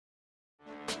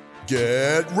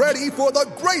Get ready for the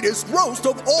greatest roast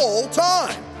of all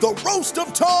time, the Roast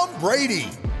of Tom Brady,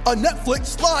 a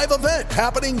Netflix live event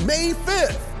happening May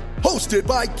 5th. Hosted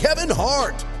by Kevin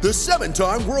Hart, the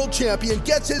 7-time world champion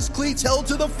gets his cleats held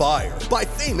to the fire by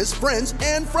famous friends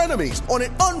and frenemies on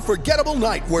an unforgettable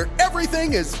night where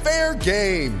everything is fair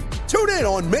game. Tune in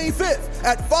on May 5th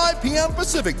at 5 p.m.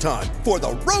 Pacific time for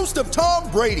the Roast of Tom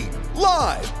Brady,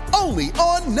 live only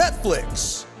on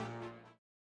Netflix.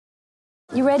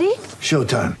 You ready?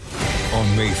 Showtime.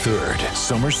 On May 3rd,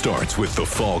 summer starts with The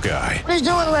Fall Guy. Let's do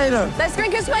it later. Let's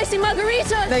drink a spicy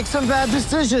margarita. Make some bad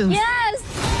decisions. Yes!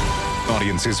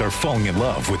 Audiences are falling in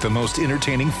love with the most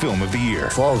entertaining film of the year.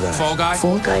 Fall Guy. Fall Guy?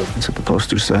 Fall guy. That's what the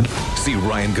poster said. See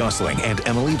Ryan Gosling and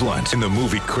Emily Blunt in the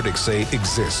movie critics say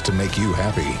exists to make you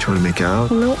happy. Trying to make it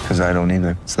out? Nope. Because I don't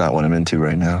either. It's not what I'm into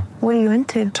right now. What are you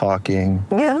into? Talking.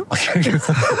 Yeah.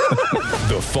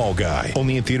 The Fall Guy.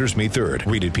 Only in theaters May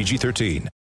 3rd. Rated PG-13.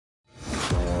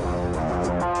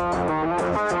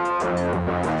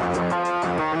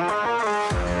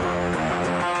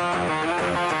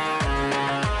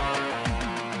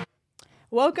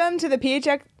 Welcome to the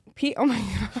oh my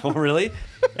god. Oh, really?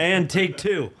 And take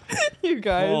two. You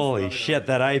guys. Holy shit,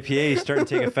 that IPA is starting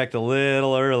to take effect a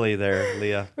little early there,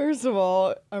 Leah. First of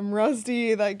all, I'm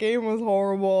rusty. That game was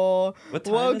horrible. What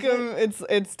time Welcome. is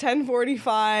It's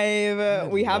 10:45.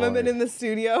 We haven't been in the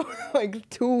studio like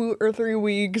 2 or 3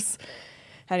 weeks.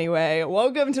 Anyway,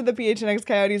 welcome to the PHNX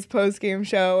Coyotes post-game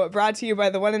show, brought to you by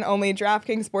the one and only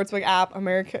DraftKings Sportsbook app,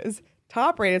 America's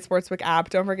top-rated sportsbook app.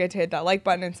 Don't forget to hit that like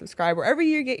button and subscribe wherever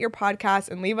you get your podcasts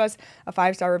and leave us a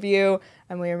 5-star review.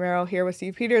 I'm Leah Merrill here with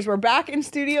Steve Peters. We're back in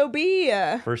Studio B.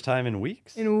 First time in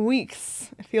weeks? In weeks.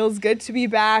 It feels good to be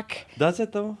back. Does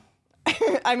it, though?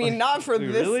 I mean, not for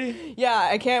this. Really? Yeah,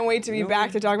 I can't wait to be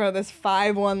back to talk about this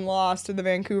 5-1 loss to the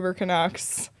Vancouver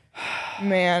Canucks.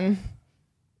 Man.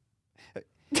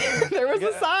 There was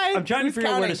a sign. I'm trying to figure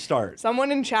out where to start.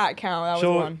 Someone in chat count. That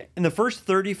was one. In the first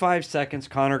 35 seconds,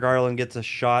 Connor Garland gets a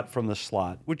shot from the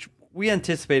slot, which we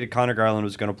anticipated Connor Garland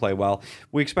was going to play well.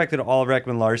 We expected Oliver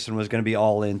Ekman-Larsson was going to be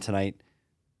all in tonight.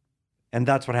 And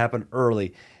that's what happened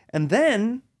early. And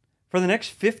then, for the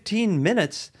next 15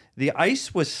 minutes, the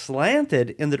ice was slanted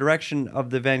in the direction of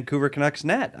the Vancouver Canucks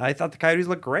net. I thought the Coyotes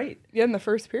looked great. Yeah, in the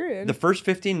first period. The first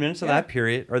 15 minutes of that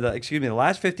period, the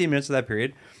last 15 minutes of that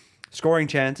period, scoring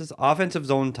chances, offensive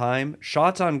zone time,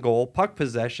 shots on goal, puck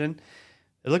possession.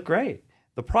 It looked great.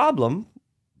 The problem,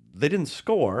 they didn't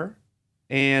score,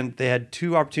 and they had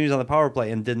 2 opportunities on the power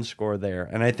play and didn't score there.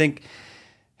 And I think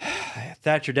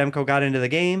Thatcher Demko got into the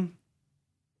game,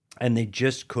 and they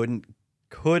just could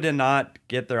not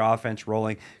get their offense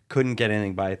rolling, couldn't get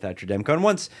anything by Thatcher Demko. And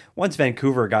once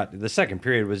Vancouver got, the second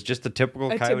period was just a typical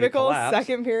Coyote collapse.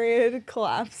 Second period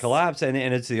collapse. And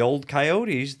it's the old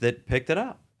Coyotes that picked it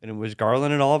up. And it was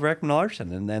Garland and Oliver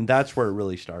Ekman-Larsson. And then that's where it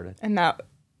really started. And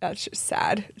that's just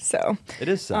sad. So it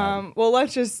is sad. Well,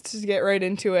 let's just get right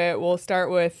into it. We'll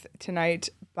start with tonight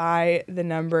by the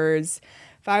numbers.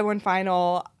 5-1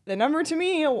 final. The number to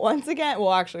me, once again,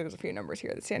 well, actually, there's a few numbers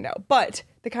here that stand out. But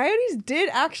the Coyotes did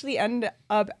actually end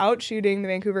up outshooting the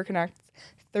Vancouver Canucks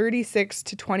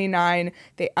 36-29.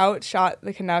 They outshot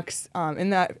the Canucks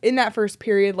in that first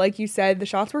period. Like you said, the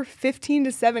shots were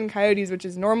 15-7 Coyotes, which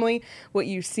is normally what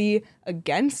you see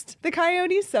against the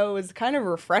Coyotes. So it was kind of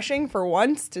refreshing for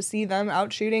once to see them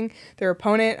outshooting their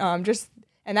opponent.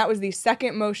 And that was the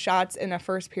second most shots in a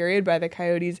first period by the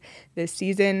Coyotes this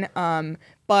season.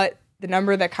 But the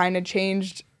number that kind of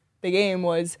changed the game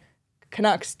was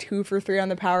Canucks 2 for 3 on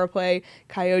the power play,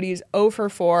 Coyotes 0 for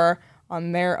 4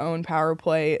 on their own power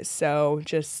play. So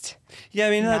just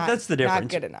that's the difference. Not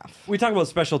good enough. We talk about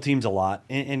special teams a lot,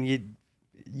 and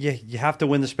you have to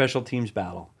win the special teams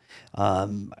battle.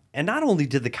 And not only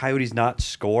did the Coyotes not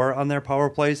score on their power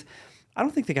plays, I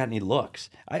don't think they got any looks.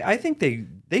 I think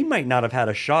they might not have had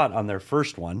a shot on their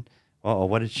first one. Uh-oh,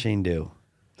 what did Shane do?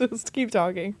 Just keep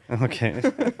talking. Okay.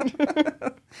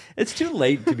 It's too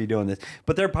late to be doing this.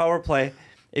 But their power play,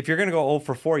 if you're going to go 0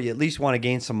 for 4, you at least want to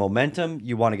gain some momentum.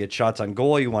 You want to get shots on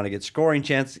goal. You want to get scoring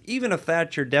chances. Even if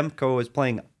Thatcher Demko is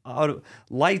playing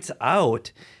lights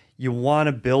out, you want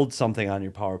to build something on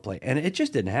your power play. And it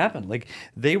just didn't happen. Like,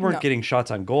 they weren't getting shots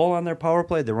on goal on their power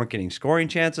play. They weren't getting scoring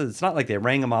chances. It's not like they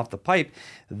rang them off the pipe.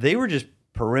 They were just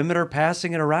perimeter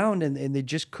passing it around, and they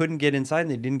just couldn't get inside,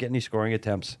 and they didn't get any scoring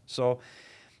attempts. So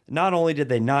not only did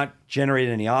they not generate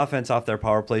any offense off their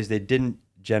power plays, they didn't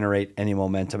generate any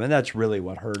momentum, and that's really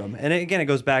what hurt them. And again, it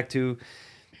goes back to,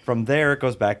 from there, it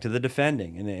goes back to the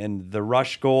defending. And the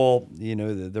rush goal,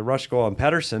 the rush goal on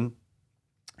Pettersson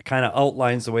kind of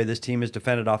outlines the way this team has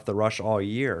defended off the rush all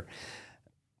year.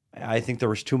 I think there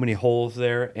was too many holes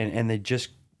there, and they just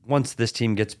once this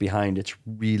team gets behind, it's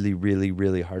really, really,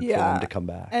 really hard for them to come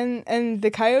back. And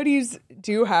the Coyotes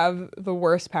do have the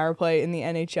worst power play in the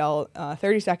NHL,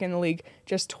 32nd in the league,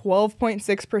 just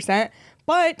 12.6%.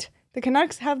 But the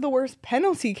Canucks have the worst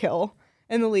penalty kill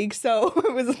in the league. So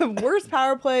it was the worst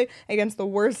power play against the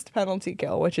worst penalty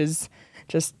kill, which is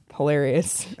just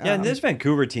hilarious. Yeah, and this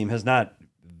Vancouver team has not.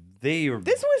 This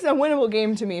was a winnable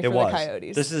game to me for the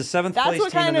Coyotes. This is a seventh That's place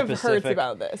what team kind in the of Pacific, hurts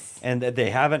about this. and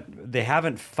they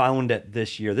haven't found it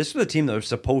this year. This was a team that was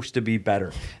supposed to be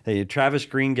better. Travis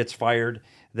Green gets fired,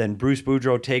 then Bruce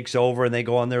Boudreau takes over, and they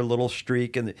go on their little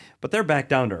streak. But they're back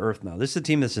down to earth now. This is a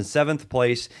team that's in seventh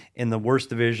place in the worst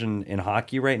division in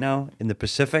hockey right now in the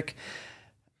Pacific.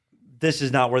 This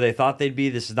is not where they thought they'd be.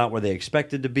 This is not where they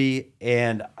expected to be.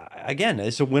 And again,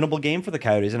 it's a winnable game for the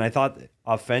Coyotes. And I thought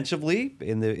offensively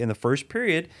in the first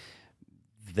period,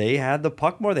 they had the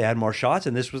puck more. They had more shots,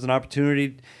 and this was an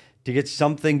opportunity to get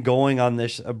something going on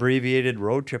this abbreviated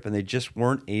road trip, and they just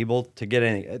weren't able to get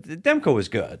anything. Demko was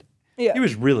good. Yeah. He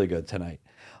was really good tonight.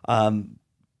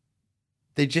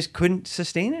 They just couldn't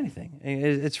sustain anything.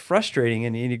 It's frustrating,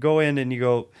 and you go in and you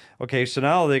go, okay, so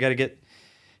now they got to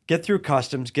get through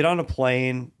customs, get on a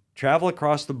plane, travel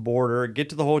across the border, get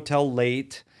to the hotel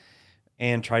late,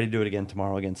 and try to do it again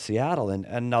tomorrow against Seattle. And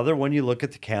another one, you look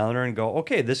at the calendar and go,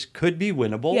 okay, this could be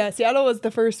winnable. Yeah, Seattle was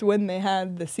the first win they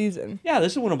had this season. Yeah,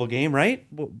 this is a winnable game, right?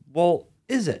 Well,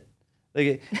 is it?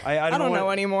 Like, I don't know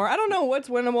anymore. I don't know what's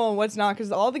winnable and what's not,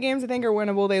 because all the games I think are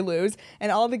winnable, they lose.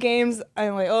 And all the games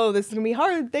I'm like, oh, this is going to be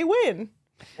hard, they win.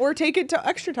 Or take it to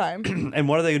extra time. And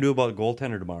what are they going to do about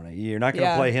goaltender tomorrow night? You're not going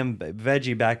to play him,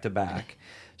 Veggie, back to back.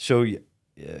 So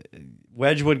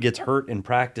Wedgwood gets hurt in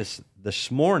practice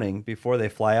this morning before they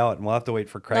fly out, and we'll have to wait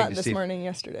for Craig Not to this see. morning,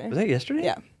 yesterday. Was that yesterday?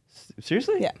 Yeah.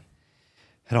 Seriously? Yeah.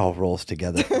 It all rolls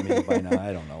together for me by now.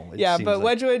 I don't know. It Yeah, seems but like...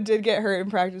 Wedgwood did get hurt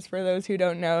in practice, for those who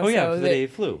don't know. Oh, yeah, so they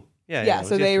flew. Yeah, Yeah, it so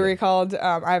was they yesterday. recalled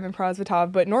Ivan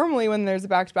Prosvetov. But normally when there's a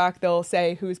back-to-back, they'll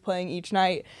say who's playing each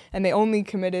night. And they only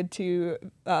committed to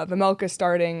Vejmelka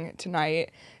starting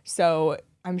tonight. So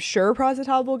I'm sure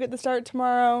Prosvetov will get the start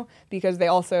tomorrow, because they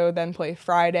also then play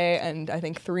Friday. And I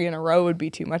think 3 in a row would be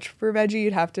too much for Veggie.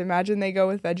 You'd have to imagine they go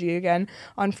with Veggie again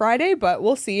on Friday. But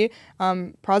we'll see.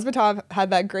 Prosvetov had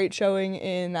that great showing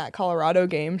in that Colorado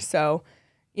game. So...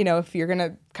 you know, if you're going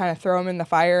to kind of throw him in the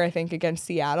fire, I think against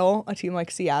Seattle, a team like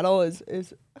Seattle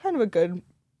is kind of a good.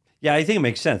 Yeah, I think it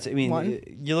makes sense. I mean, one.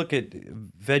 You look at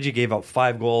Veggie gave up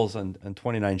 5 goals and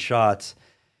 29 shots.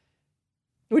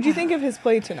 What'd you think of his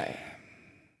play tonight?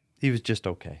 He was just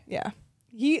okay. Yeah.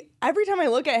 Every time I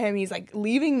look at him, he's like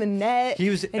leaving the net He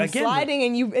was, and again, sliding,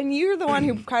 and you're the one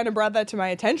who kind of brought that to my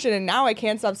attention, and now I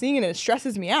can't stop seeing it, and it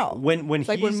stresses me out. When It's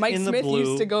like he's when Mike in the Smith blue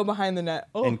used to go behind the net.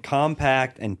 Oh. and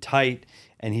compact and tight,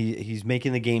 and he's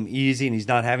making the game easy, and he's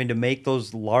not having to make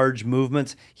those large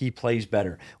movements, he plays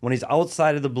better. When he's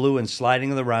outside of the blue and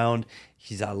sliding around,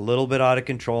 he's a little bit out of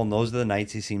control, and those are the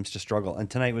nights he seems to struggle. And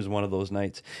tonight was one of those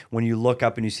nights. When you look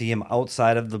up and you see him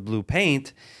outside of the blue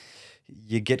paint,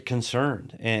 you get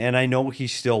concerned. And I know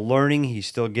he's still learning. He's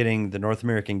still getting the North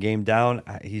American game down.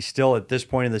 He's still, at this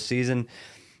point in the season,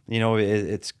 you know,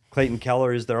 it's Clayton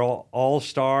Keller is their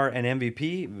all-star and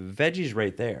MVP. Veggie's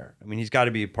right there. I mean, he's got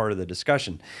to be a part of the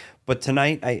discussion. But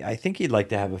tonight, I think he'd like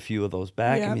to have a few of those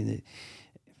back. Yeah. I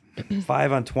mean,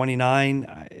 5 on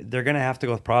 29. They're going to have to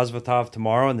go with Prosvetov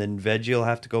tomorrow, and then Veggie will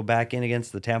have to go back in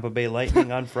against the Tampa Bay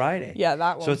Lightning on Friday. Yeah,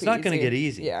 that won't So it's be not going to easy. get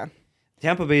easy. Yeah.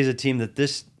 Tampa Bay is a team that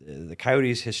the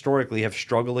Coyotes historically have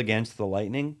struggled against the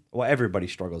Lightning. Well, everybody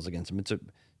struggles against them. It's a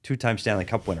 2-time Stanley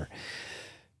Cup winner.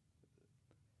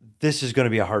 This is going to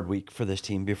be a hard week for this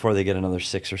team before they get another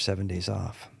 6 or 7 days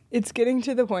off. It's getting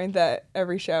to the point that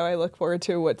every show I look forward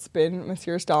to what spin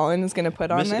Monsieur Stalin is going to put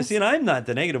on this. See, and I'm not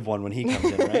the negative one when he comes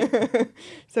in, right?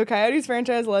 So Coyotes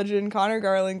franchise legend Connor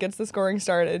Garland gets the scoring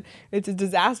started. It's a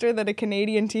disaster that a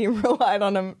Canadian team relied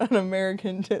on an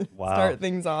American to start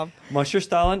things off. Monsieur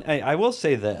Stalin, I will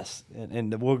say this,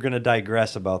 and we're going to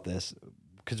digress about this,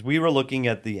 because we were looking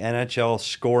at the NHL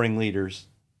scoring leaders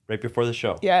right before the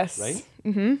show. Yes. Right?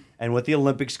 Mm-hmm. And with the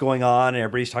Olympics going on, and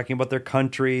everybody's talking about their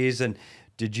countries, and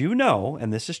did you know,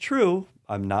 and this is true,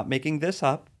 I'm not making this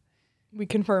up, We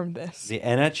confirmed this. the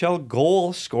NHL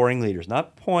goal scoring leaders,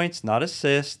 not points, not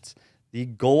assists, the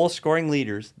goal scoring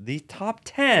leaders, the top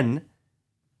 10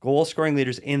 goal scoring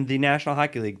leaders in the National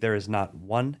Hockey League, there is not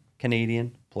one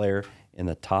Canadian player in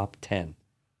the top 10.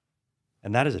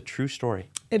 And that is a true story.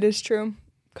 It is true.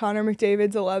 Connor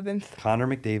McDavid's 11th, Connor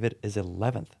McDavid is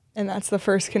 11th. and that's the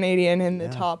first Canadian in the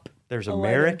top There's 11.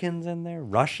 Americans in there.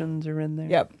 Russians are in there.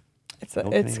 Yep.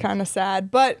 it's kind of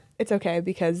sad, but it's okay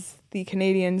because the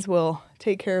Canadians will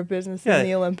take care of business in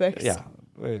the Olympics. Yeah.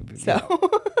 So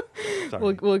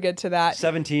we'll get to that.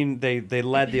 17. They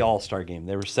led the All-Star game.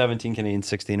 There were 17 Canadians,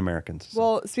 16 Americans. So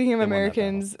Well, speaking of they won that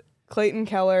Americans, Clayton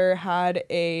Keller had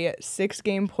a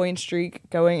 6-game point streak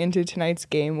going into tonight's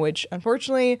game, which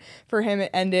unfortunately for him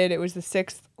it ended. It was the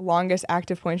 6th longest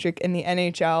active point streak in the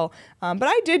NHL. But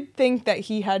I did think that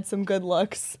he had some good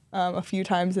looks a few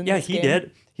times in this game. Yeah, he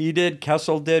did. He did.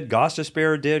 Kessel did.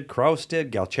 Gostisbehere did. Kraus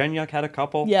did. Galchenyuk had a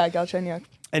couple. Yeah, Galchenyuk.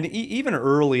 And even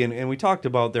early, and we talked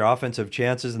about their offensive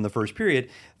chances in the first period,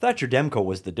 Thatcher Demko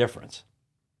was the difference.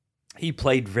 He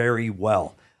played very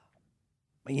well.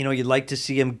 You know, you'd like to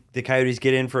see the Coyotes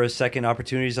get in for a second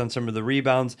opportunities on some of the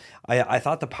rebounds. I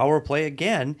thought the power play,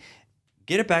 again,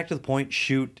 get it back to the point,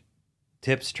 shoot,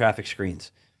 tips, traffic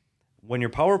screens. When your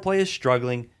power play is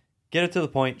struggling, get it to the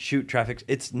point, shoot, traffic.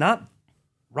 It's not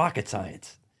rocket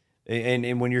science.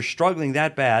 And when you're struggling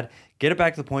that bad, get it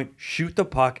back to the point, shoot the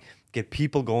puck, get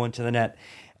people going to the net.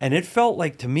 And it felt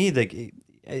like, to me, that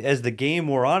as the game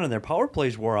wore on and their power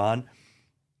plays wore on,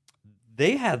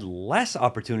 they had less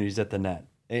opportunities at the net.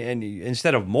 And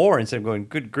instead of going,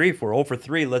 good grief, we're 0 for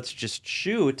 3, let's just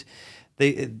shoot,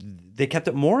 they kept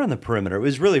it more on the perimeter. It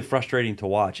was really frustrating to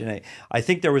watch. And I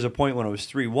think there was a point when it was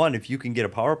 3-1, if you can get a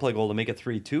power play goal to make it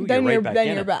 3-2, you're right back in it.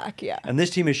 Then you're back, yeah. And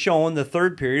this team has shown the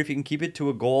third period, if you can keep it to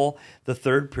a goal, the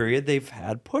third period, they've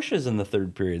had pushes in the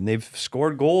third period. And they've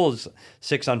scored goals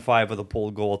 6-on-5 with a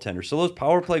pulled goaltender. So those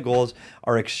power play goals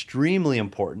are extremely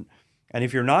important. And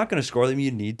if you're not going to score them,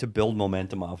 you need to build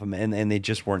momentum off them. And they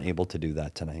just weren't able to do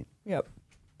that tonight. Yep.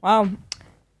 Wow.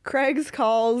 Craig's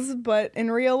calls, but in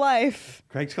real life.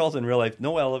 Craig's calls in real life.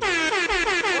 No elevator.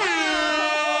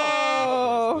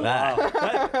 Oh. What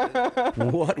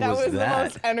That was the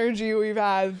most energy we've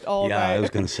had all night. Yeah, I was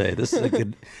going to say this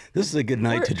is a good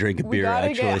night to drink a beer. We gotta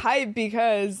actually, get hyped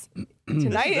because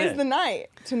tonight is the night.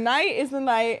 Tonight is the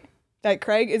night that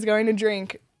Craig is going to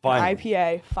drink Finally. an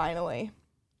IPA. Finally.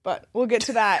 But we'll get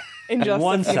to that in just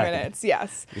one a few second. minutes.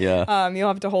 Yes. Yeah. You'll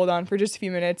have to hold on for just a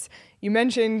few minutes. You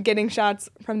mentioned getting shots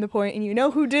from the point, and you know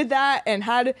who did that and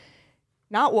had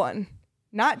not 1,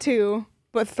 not 2,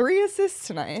 but 3 assists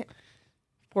tonight.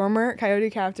 Former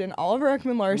Coyote captain Oliver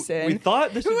Ekman-Larsson. We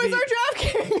thought this who would is be... our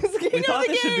DraftKings King We thought of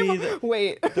the this game. would be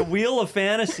Wait. the wheel of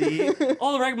fantasy.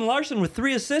 Oliver Ekman-Larsson with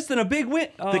 3 assists and a big win.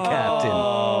 the captain.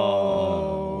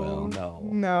 Well,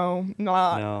 no.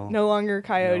 No longer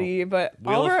Coyote, but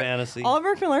Wheel of fantasy.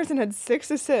 Oliver Ekman-Larsson had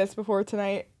 6 assists before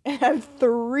tonight and had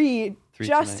 3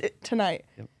 just tonight.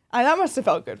 Yep. That must have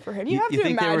felt good for him. You have to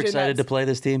think imagine they were excited to that's- play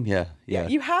this team? Yeah.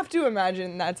 You have to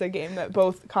imagine that's a game that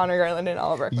both Connor Garland and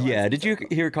Oliver Ekman-Larsson Yeah, did you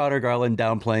hear Connor Garland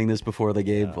downplaying this before the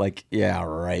game? Like, yeah,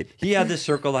 right. He had this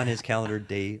circled on his calendar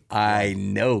day. I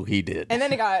know he did. And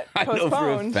then it got I know for a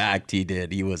postponed. fact he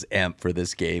did. He was amped for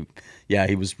this game. Yeah,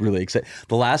 he was really excited.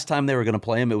 The last time they were going to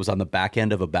play him, it was on the back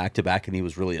end of a back-to-back, and he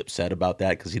was really upset about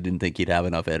that because he didn't think he'd have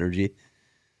enough energy.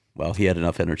 Well, he had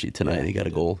enough energy tonight. Yeah, he got a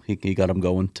goal. He got him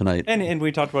going tonight. And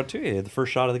we talked about, too, he had the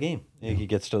first shot of the game. He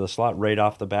gets to the slot right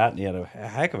off the bat, and he had a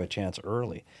heck of a chance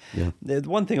early. Yeah. The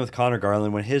one thing with Connor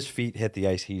Garland, when his feet hit the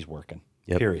ice, he's working,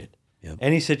 period. Yep.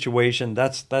 Any situation,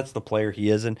 that's the player he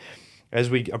is. And as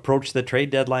we approach the trade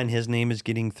deadline, his name is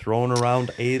getting thrown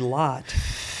around a lot.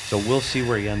 So we'll see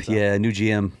where he ends up. Yeah, new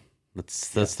GM.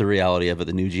 That's the reality of it.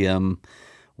 The new GM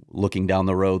looking down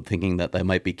the road, thinking that they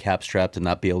might be cap strapped and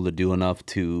not be able to do enough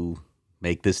to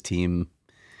make this team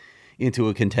into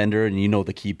a contender. And you know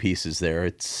the key pieces there.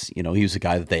 It's he was a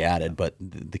guy that they added, but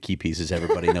the key pieces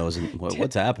everybody knows. And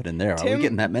what's happening there? Are we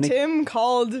getting that many? Tim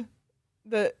called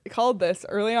this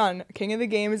early on. King of the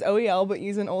game is OEL, but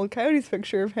use an old Coyotes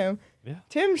picture of him. Yeah.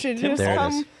 Tim should There just it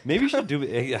come. is. Maybe you should do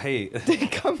it. Hey,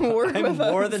 Come work I'm with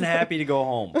more us. than happy to go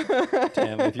home,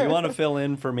 Tim. If you want to fill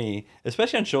in for me,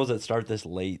 especially on shows that start this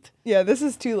late. Yeah, this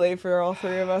is too late for all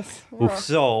 3 of us.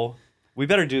 So we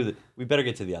better we better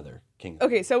get to the other king.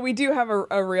 Okay, so we do have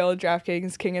a real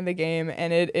DraftKings king of the game,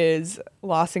 and it is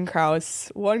Lawson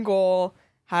Krause. 1 goal,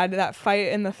 had that fight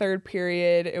in the third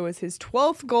period. It was his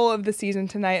 12th goal of the season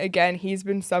tonight. Again, he's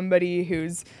been somebody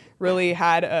who's really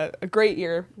had a great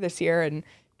year this year, and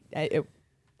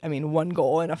 1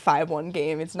 goal in a 5-1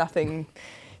 game. It's nothing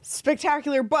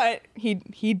spectacular, but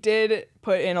he did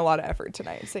put in a lot of effort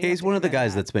tonight. So He's one of the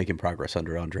guys that's making progress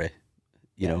under Andre.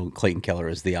 Clayton Keller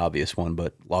is the obvious one,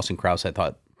 but Lawson Krause,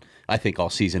 I think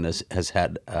all season has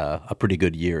had a pretty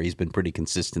good year. He's been pretty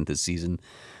consistent this season,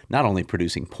 not only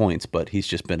producing points, but he's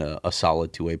just been a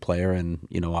solid two-way player, and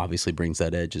obviously brings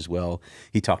that edge as well.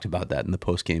 He talked about that in the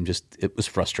post game. Just it was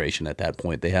frustration at that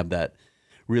point. They have that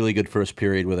really good first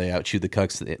period where they outshoot the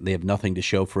Cucks. They have nothing to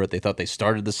show for it. They thought they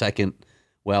started the second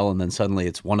well, and then suddenly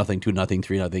it's 1-0, 2-0,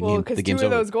 3-0. Well, because the two game's of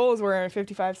over. those goals were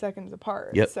 55 seconds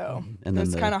apart. Yep. So And then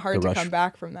it's the- kind of hard the to rush. come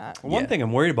back from that. One thing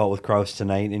I'm worried about with Krause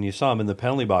tonight, and you saw him in the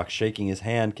penalty box shaking his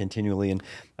hand continually, and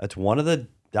that's one of the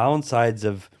downsides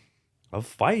of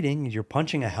fighting. You're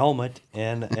punching a helmet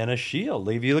and a shield.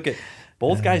 If you look at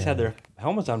both guys had their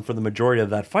helmets on for the majority of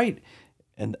that fight,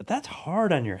 and that's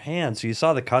hard on your hand. So you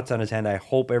saw the cuts on his hand. I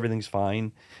hope everything's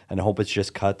fine, and I hope it's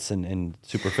just cuts and He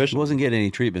superficial. wasn't getting any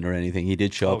treatment or anything. He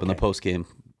did show up in the Okay. post-game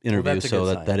interview, that's a so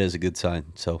good sign. that is a good sign.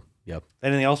 So, yep.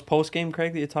 Anything else post game,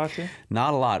 Craig, that you talked to?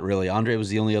 Not a lot, really. Andre was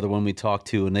the only other one we talked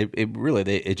to, and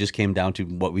it just came down to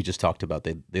what we just talked about.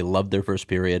 They loved their first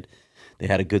period. They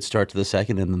had a good start to the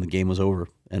second, and then the game was over.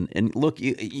 And look,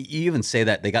 you even say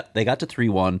that they got to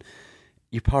 3-1.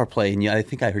 Your power play, and I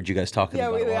think I heard you guys talking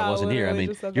about it while I wasn't here. I literally mean,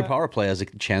 just said your that. power play has a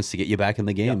chance to get you back in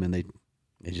the game, and they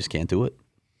just can't do it.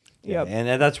 Yep.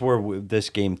 And that's where this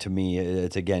game, to me,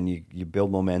 it's again, you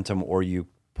build momentum or you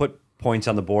put points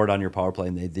on the board on your power play,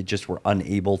 and they just were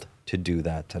unable to do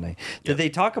that tonight. Did they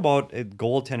talk about a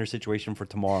goaltender situation for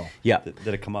tomorrow? Yeah.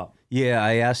 Did it come up? Yeah,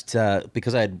 I asked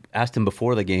because I had asked him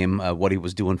before the game what he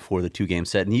was doing for the 2-game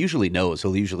set, and he usually knows.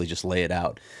 He'll usually just lay it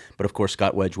out. But of course,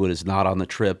 Scott Wedgwood is not on the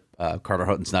trip. Carter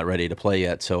Hutton's not ready to play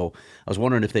yet, so I was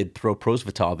wondering if they'd throw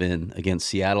Prosvetov in against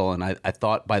Seattle. And I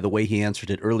thought by the way he answered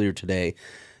it earlier today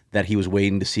that he was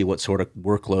waiting to see what sort of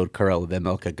workload Karel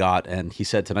Vejmelka got, and he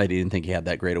said tonight he didn't think he had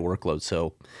that great a workload.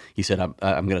 So he said, "I'm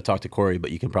going to talk to Corey,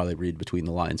 but you can probably read between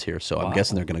the lines here." So I'm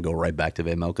guessing they're going to go right back to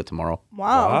Vejmelka tomorrow.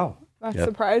 Wow. That's Yep.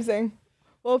 surprising.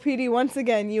 Well, PD, once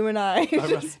again, you and I.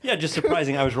 Yeah, just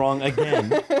surprising. I was wrong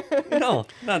again. No,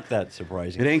 not that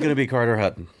surprising. It ain't going to be Carter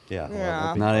Hutton. Yeah.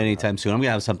 Yeah. Not anytime soon. I'm going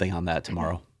to have something on that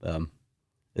tomorrow.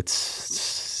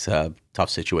 It's a tough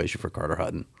situation for Carter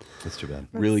Hutton. That's too bad.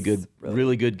 Really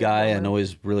good guy. I know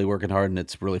he's really working hard, and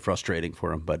it's really frustrating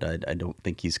for him. But I don't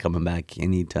think he's coming back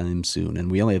anytime soon.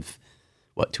 And we only have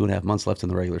 2.5 months left in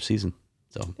the regular season.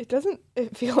 So It doesn't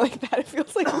feel like that. It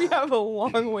feels like we have a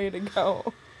long way to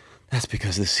go. that's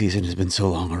because this season has been so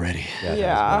long already.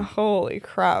 Yeah, holy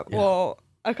crap. Well,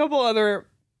 a couple other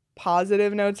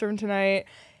positive notes from tonight.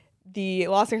 The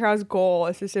Lost and Krause goal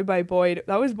assisted by Boyd.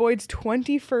 That was Boyd's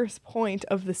 21st point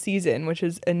of the season, which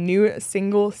is a new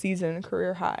single season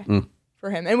career high for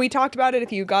him. And we talked about it.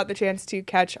 If you got the chance to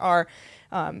catch our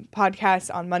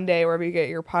podcast on Monday, wherever you get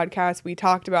your podcast, we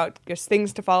talked about just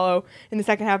things to follow in the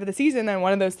second half of the season. And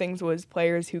one of those things was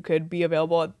players who could be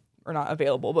available, or not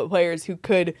available, but players who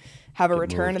could have a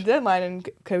return at the deadline and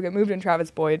could get moved. And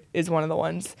Travis Boyd is one of the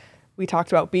ones we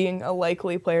talked about being a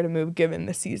likely player to move given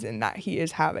the season that he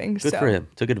is having. Good for him.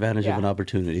 Took advantage Yeah. of an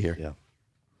opportunity here. Yeah.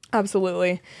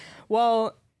 Absolutely.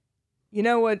 Well, you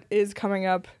know what is coming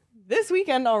up this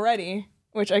weekend already,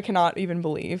 which I cannot even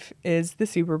believe, is the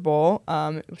Super Bowl.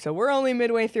 So we're only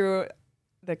midway through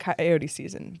the Coyote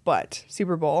season, but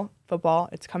Super Bowl football,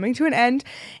 it's coming to an end.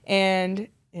 And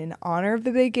in honor of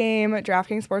the big game,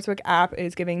 DraftKings Sportsbook app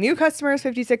is giving new customers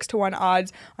 56-1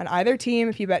 odds on either team.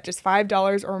 If you bet just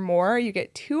 $5 or more, you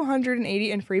get $280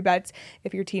 in free bets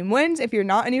if your team wins. If you're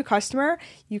not a new customer,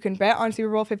 you can bet on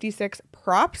Super Bowl 56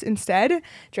 props instead.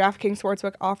 DraftKings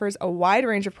Sportsbook offers a wide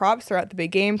range of props throughout the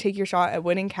big game. Take your shot at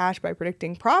winning cash by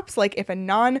predicting props like if a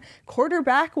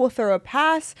non-quarterback will throw a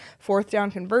pass, fourth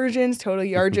down conversions, total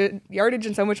yardage,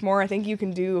 and so much more. I think you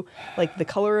can do like the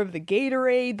color of the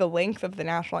Gatorade, the length of the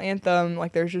national anthem.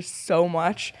 Like there's just so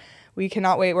much. We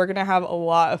cannot wait. We're going to have a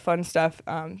lot of fun stuff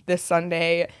this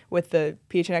Sunday with the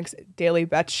PHNX Daily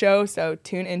Bets Show. So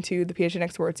tune into the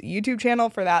PHNX Sports YouTube channel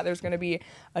for that. There's going to be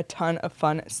a ton of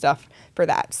fun stuff for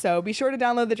that. So be sure to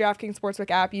download the DraftKings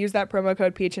Sportsbook app. Use that promo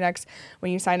code PHNX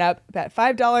when you sign up. Bet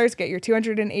 $5. Get your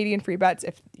 $280 in free bets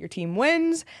if your team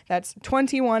wins. That's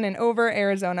 21 and over.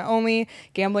 Arizona only.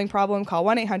 Gambling problem? Call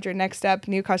 1-800-NEXT-STEP.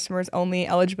 New customers only.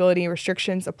 Eligibility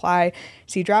restrictions apply.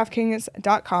 See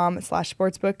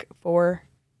DraftKings.com/sportsbook for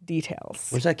details.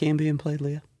 Where's that game being played,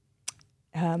 Leah?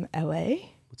 LA?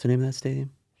 What's the name of that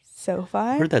stadium? SoFi?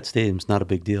 I heard that stadium's not a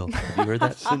big deal. Have you heard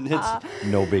that? It's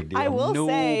no big deal. I will no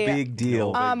say, big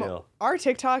deal. deal. our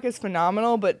TikTok is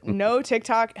phenomenal, but no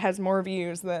TikTok has more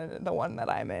views than the one that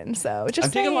I'm in. So just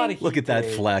I'm taking a lot of heat Look at that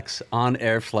today. flex,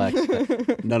 on-air flex.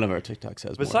 None of our TikToks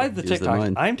has Besides more the views than TikTok,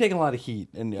 mine. I'm taking a lot of heat.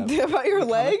 And about your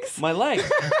legs. my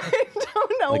legs. I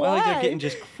don't know My legs why. are getting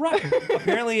just crushed.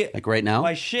 Apparently, Like right now?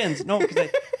 my shins. No, because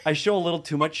I show a little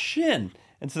too much shin,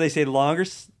 and so they say longer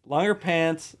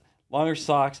pants, longer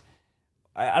socks.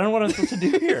 I don't know what I'm supposed to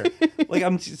do here. Like,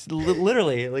 I'm just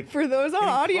literally like. For those on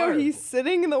getting audio, carved. he's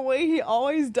sitting the way he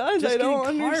always does. Just I don't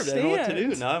getting carved. understand. I don't know what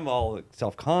to do. Now I'm all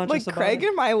self-conscious Like about Craig it.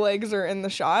 and my legs are in the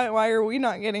shot. Why are we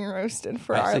not getting roasted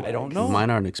for our I don't legs? know. Mine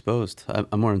aren't exposed.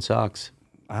 I'm wearing socks.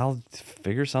 I'll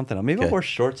figure something out. Maybe I'll Okay. wear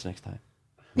shorts next time.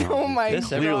 Oh my Piss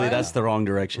god. Clearly, that's the wrong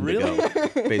direction to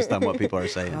go, based on what people are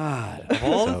saying. God, of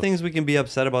all the things we can be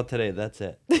upset about today, that's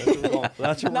it. That's what we're going,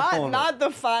 that's what we're Not going not the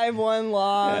 5-1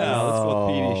 loss. with. Yeah, let's go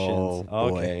with PD Oh, shins.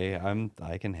 boy. Okay,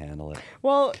 I can handle it.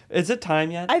 Well, Is it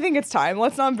time yet? I think it's time.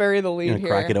 Let's not bury the lead You gonna here.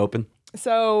 crack it open?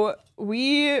 So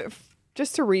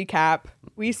just to recap,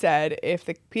 we said if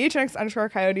the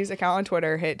PHNX_Coyotes account on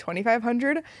Twitter hit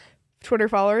 2,500 Twitter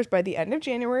followers by the end of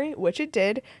January, which it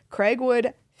did, Craig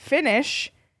would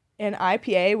finish an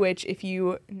IPA, which if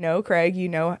you know Craig, you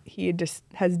know he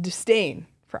has disdain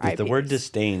for IPAs. The word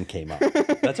disdain came up.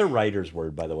 That's a writer's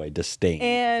word, by the way, disdain.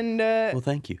 And Well,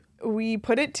 thank you. we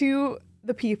put it to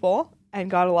the people and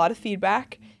got a lot of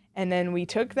feedback. And then we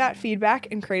took that feedback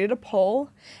and created a poll.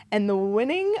 And the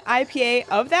winning IPA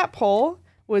of that poll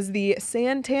was the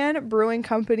Santan Brewing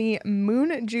Company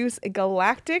Moon Juice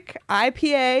Galactic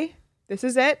IPA. This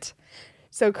is it.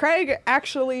 So Craig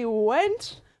actually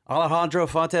went. Alejandro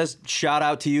Fontes, shout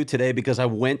out to you today because I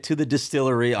went to the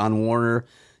distillery on Warner,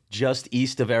 just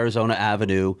east of Arizona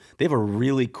Avenue. They have a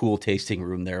really cool tasting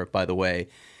room there, by the way.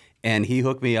 And he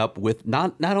hooked me up with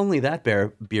not only that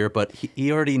beer, but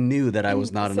he already knew that I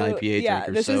was not an IPA yeah,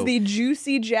 drinker. this so is the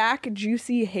Juicy Jack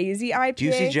Juicy Hazy IPA.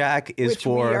 Juicy Jack is which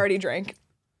for we already drank.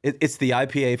 it's the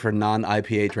IPA for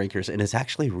non-IPA drinkers, and it's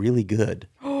actually really good.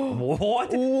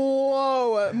 What?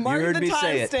 Whoa! Mark you heard the me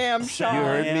say it. timestamp, Sean. You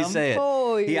heard me say it.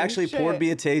 Holy he actually shit. poured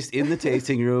me a taste in the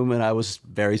tasting room, and I was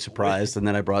very surprised. And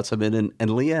then I brought some in, and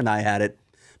Leah and I had it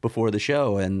before the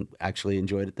show, and actually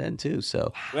enjoyed it then too.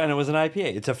 So And it was an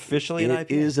IPA. It's officially an IPA.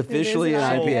 it is officially It is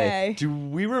an an IPA. IPA. Do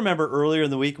we remember earlier in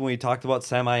the week when we talked about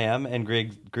Sam I Am and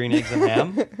green eggs and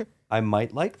ham? I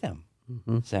might like them.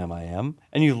 Sam I Am.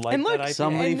 And you like And look, that IPA?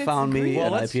 Somebody And it's found me green.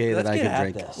 an Well, IPA that let's I get could at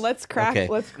drink. this. Let's crack. Okay.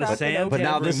 Let's crack Sam- it open. But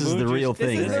now this is the real This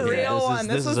thing. is the right here. real one.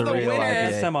 This This was is a the real winner.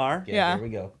 IPA. ASMR. Yeah. Here we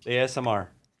go. ASMR.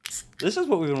 This is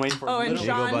what we've been waiting for. Oh, and literally.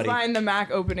 Sean's buddy. buying the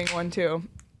Mac opening one too.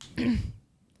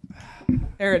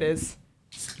 There it is.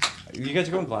 You guys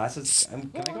are going glasses?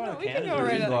 Can I go no, on a we can? can go Is there a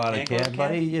right reason Go I on a can't go on can,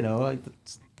 buddy. You know,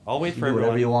 I'll wait for do whatever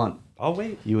everyone. you want. I'll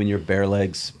wait. You and your bare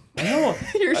legs. No.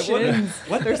 Your shins.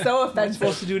 What? They're so What am I supposed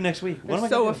offensive. to do next week? What am They're I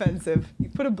so gonna do? offensive. You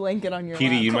put a blanket on your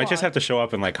Petey, lap. you Come might just on. have to show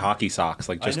up in like hockey socks,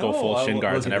 like just go know, full I shin will-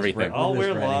 guards look and at this everything. brand. I'll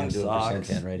wear long I'm doing socks.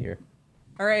 percent right here.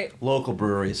 All right. Local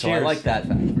brewery, so I Cheers. like that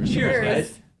fact. Cheers, Cheers.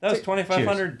 guys. That was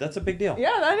 2,500. That's a big deal.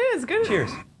 Yeah, that is good.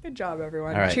 Cheers. Good job,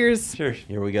 everyone. All right. Cheers. Cheers.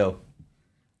 Here we go.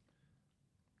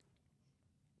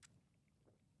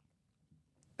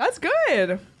 That's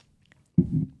good.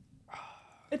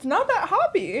 It's not that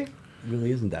hoppy. It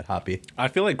really isn't that hoppy. I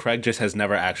feel like Craig just has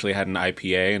never actually had an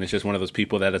IPA, and it's just one of those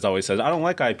people that has always says, "I don't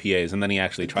like IPAs," and then he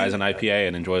actually tries an IPA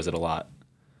and enjoys it a lot.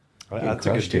 That's a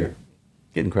good crushed here.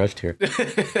 Getting crushed here.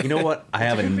 You know what? I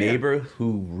have a neighbor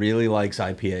who really likes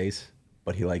IPAs,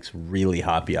 but he likes really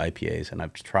hoppy IPAs, and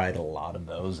I've tried a lot of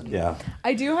those, and Yeah.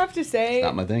 I do have to say,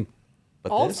 not my thing.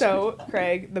 But also,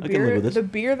 Craig, I can live with this. the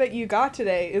beer that you got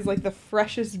today is like the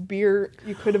freshest beer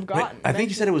you could have Wait, gotten. I think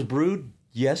you said it was brewed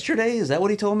yesterday. Is that what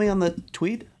he told me on the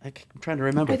tweet? I'm trying to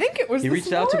remember. I think it was He this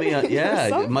reached out to me. morning or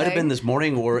Yeah, it might have been something. this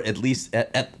morning, or at least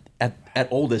at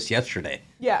oldest yesterday.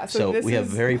 Yeah, so this we have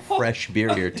is- very fresh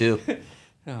beer here too.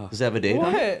 Does it have a date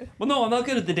on it? What? Well, no, I'm not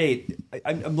good at the date.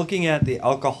 I'm looking at the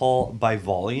alcohol by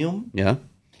volume. Yeah.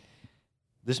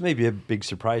 This may be a big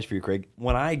surprise for you, Craig.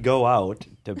 When I go out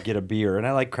to get a beer, and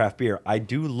I like craft beer, I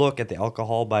do look at the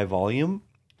alcohol by volume,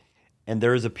 and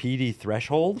there is a PD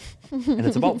threshold, and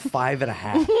it's about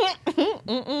 5.5.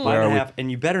 5.5,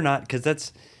 and you better not, because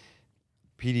that's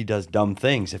PD does dumb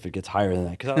things if it gets higher than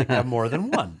that. Because I like to have more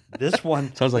than one. This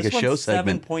one Sounds like this a show one's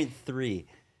segment. 7.3.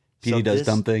 PD does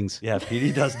dumb things. Yeah,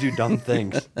 PD does do dumb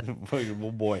things.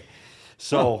 Oh boy.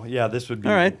 So yeah, this would be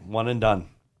All right. one and done.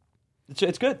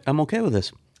 It's good. I'm okay with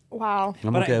this. Wow.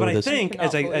 I'm But okay I with this. think I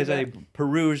as cannot I believe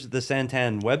perused the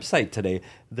Santan website today,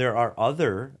 there are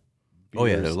other Oh,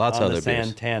 yeah, beers there are lots on of the other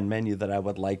beers. Santan menu that I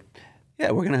would like.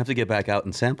 Yeah, we're gonna have to get back out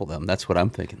and sample them. That's what I'm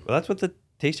thinking. Well, that's what the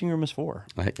tasting room is for.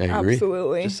 I agree.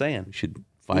 Absolutely. Just saying. We should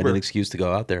find Uber. an excuse to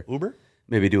go out there. Uber?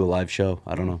 Maybe do a live show.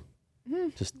 I don't know. Hmm.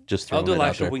 Just throw I'll do a it live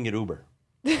out show. there. We can get Uber.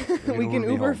 We can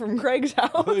Uber from Craig's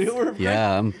house. Uber.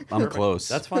 Yeah, I'm close.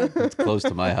 That's fine. It's close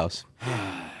to my house.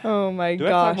 Oh my Do we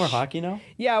have to talk gosh. more hockey now?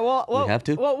 Yeah, well, have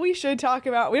to? Well, we should talk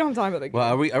about. We don't have to talk about the game.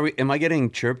 Well, are we? Am I getting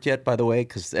chirped yet? By the way,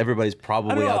 because everybody's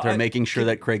probably know, out there making sure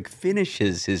that Craig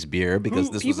finishes his beer because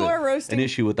this was people are roasting- an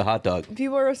issue with the hot dog.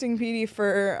 People are roasting PD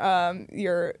for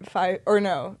your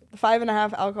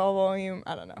 5.5 alcohol volume.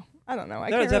 I don't know. I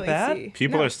can't Is that really bad? see.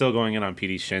 People are still going in on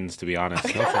PD's shins, to be honest.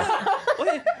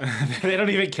 They don't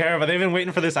even care, but they've been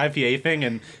waiting for this IPA thing,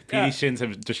 and PD's shins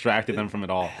have distracted them from it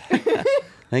all.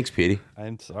 Thanks, Petey.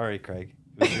 I'm sorry, Craig.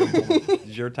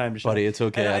 It's your time to shine. Buddy, it's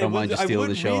okay. And I don't mind you stealing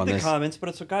the show I would on read this. the comments, but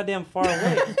it's so goddamn far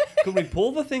away. Could we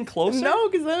pull the thing closer? No,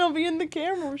 because then I'll be in the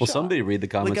camera. Well, shot. somebody read the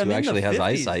comments I'm who in actually the has 50s.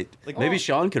 eyesight. Like, Maybe oh.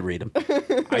 Sean could read them.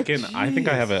 I think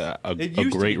I have a It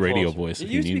used to great be radio closer. voice It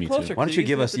if you used to need be me closer. to. Why don't you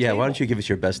give us? the Yeah, why table. don't you give us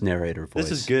your best narrator voice?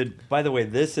 This is good. By the way,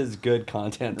 this is good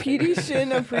content. right PD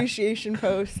Shin appreciation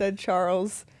post, said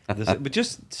Charles. But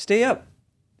just stay up.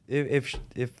 If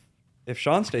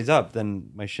Sean stays up, then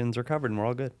my shins are covered and we're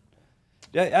all good.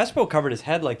 Yeah, Espo covered his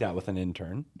head like that with an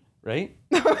intern, right?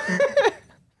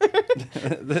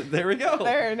 There we go.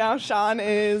 There, now Sean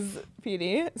is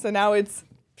PD. So now it's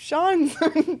Sean's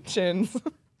shins.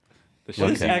 The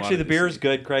shins you Actually, wanted the to beer see. is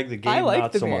good, Craig. The game, I like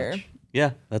not the so beer. much.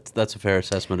 Yeah, that's a fair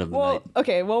assessment of the Well, night.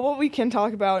 okay. Well, what we can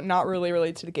talk about, not really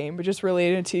related to the game, but just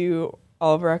related to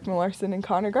Oliver Ekman-Larsson and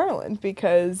Connor Garland,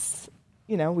 because,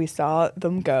 we saw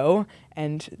them go,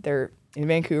 and they're in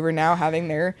Vancouver now having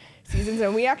their seasons,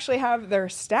 and we actually have their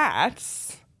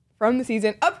stats from the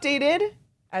season updated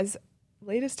as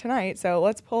late as tonight. So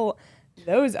let's pull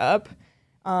those up.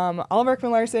 Oliver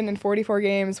Ekman-Larsson in 44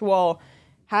 games,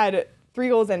 had 3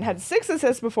 goals and had 6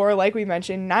 assists before, like we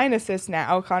mentioned, 9 assists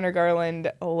now. Connor Garland,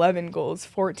 11 goals,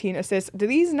 14 assists. Do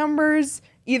these numbers,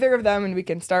 either of them, and we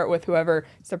can start with whoever,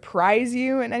 surprise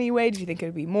you in any way? Do you think it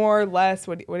would be more, less?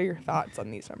 What are your thoughts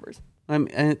on these numbers?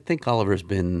 I think Oliver's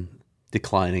been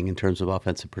declining in terms of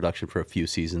offensive production for a few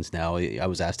seasons now. I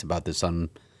was asked about this on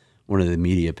one of the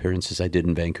media appearances I did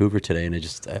in Vancouver today, and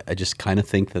I just kind of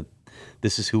think that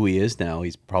this is who he is now.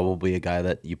 He's probably a guy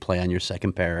that you play on your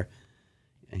second pair,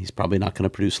 and he's probably not going to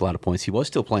produce a lot of points. He was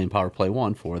still playing power play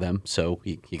 1 for them, so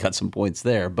he got some points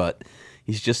there, but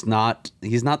he's not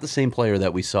the same player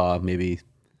that we saw maybe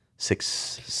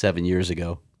 6-7 years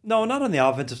ago. No, not on the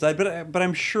offensive side, but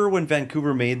I'm sure when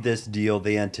Vancouver made this deal,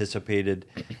 they anticipated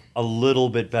a little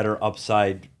bit better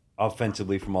upside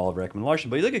offensively from Oliver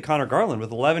Ekman-Larsson. But you look at Connor Garland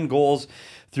with 11 goals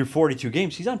through 42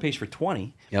 games. He's on pace for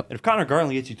 20. Yep. And if Connor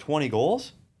Garland gets you 20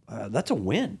 goals, that's a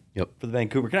win Yep. for the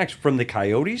Vancouver Canucks. From the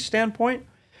Coyotes' standpoint,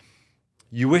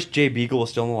 you wish Jay Beagle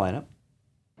was still in the lineup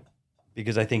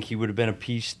because I think he would have been a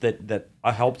piece that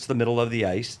helps the middle of the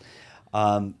ice.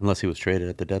 Unless he was traded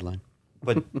at the deadline.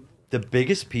 But the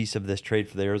biggest piece of this trade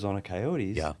for the Arizona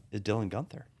Coyotes is Dylan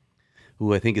Guenther.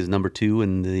 Who I think is number 2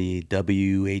 in the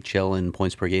WHL in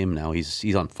points per game now.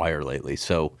 He's on fire lately.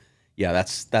 So, yeah,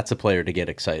 that's a player to get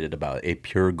excited about, a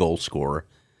pure goal scorer.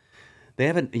 They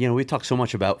haven't, we talk so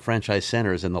much about franchise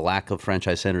centers and the lack of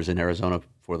franchise centers in Arizona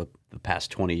for the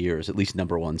past 20 years, at least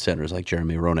number 1 centers like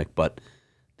Jeremy Roenick, but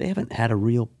they haven't had a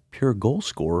real pure goal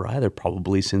scorer either,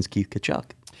 probably since Keith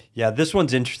Tkachuk. Yeah, this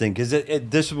one's interesting because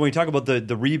this is when we talk about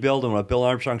the rebuild and what Bill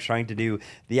Armstrong's trying to do.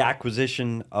 The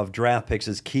acquisition of draft picks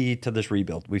is key to this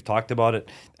rebuild. We've talked about it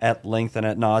at length and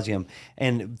at nauseum.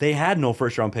 And they had no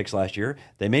first-round picks last year.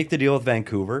 They make the deal with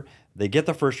Vancouver. They get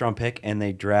the first-round pick, and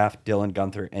they draft Dylan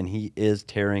Guenther, and he is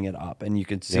tearing it up. And you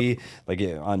can see, like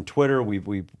on Twitter,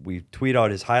 we tweet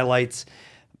out his highlights.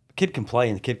 The kid can play,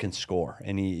 and the kid can score.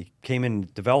 And he came in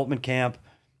development camp,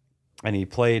 and he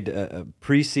played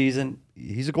preseason.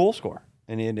 He's a goal scorer.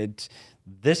 And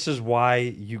this is why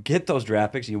you get those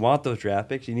draft picks. You want those draft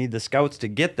picks. You need the scouts to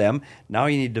get them. Now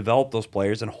you need to develop those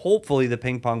players, and hopefully the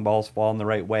ping pong balls fall in the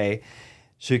right way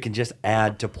so you can just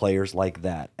add to players like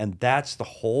that. And that's the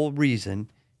whole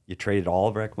reason you traded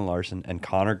Oliver Ekman-Larsson and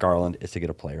Connor Garland, is to get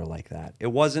a player like that.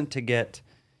 It wasn't to get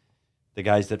the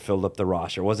guys that filled up the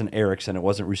roster. It wasn't Eriksson. It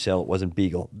wasn't Roussel. It wasn't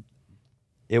Beagle.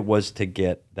 It was to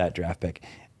get that draft pick.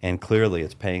 And clearly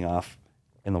it's paying off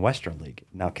in the Western League.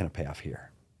 Now can it pay off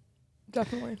here?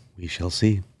 Definitely. We shall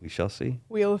see. We shall see.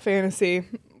 Wheel of Fantasy.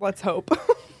 Let's hope.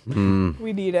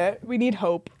 We need it. We need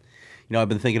hope. I've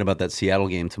been thinking about that Seattle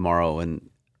game tomorrow, and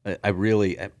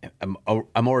I'm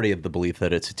already of the belief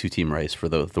that it's a 2-team race for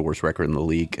the worst record in the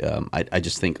league. I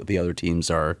just think the other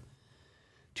teams are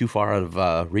too far out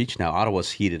of reach now.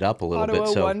 Ottawa's heated up a little Ottawa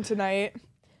bit. So, won tonight.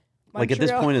 like at this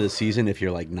Montreal- point of the season, if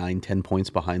you're like 9-10 points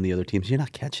behind the other teams, you're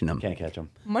not catching them. Can't catch them.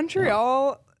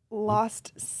 Montreal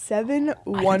lost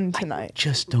 7-1 tonight.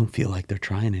 Just don't feel like they're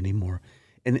trying anymore.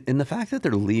 And the fact that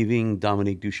they're leaving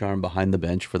Dominique Ducharme behind the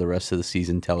bench for the rest of the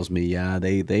season tells me,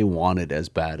 they want it as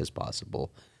bad as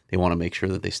possible. They want to make sure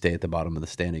that they stay at the bottom of the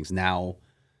standings. Now,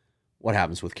 what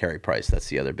happens with Carey Price? That's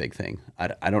the other big thing.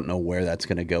 I don't know where that's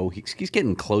going to go. He's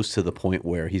getting close to the point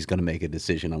where he's going to make a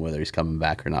decision on whether he's coming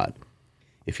back or not.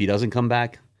 If he doesn't come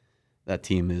back, that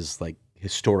team is like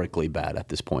historically bad at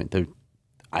this point.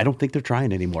 I don't think they're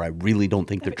trying anymore. I really don't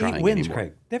think they're trying 8 wins, anymore.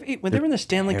 Craig. They have 8. When they're in the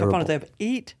Stanley Cup Finals, they have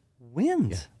 8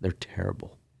 wins. Yeah, they're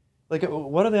terrible. Like,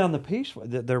 what are they on the pace?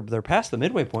 They're past the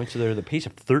midway point, so they're the pace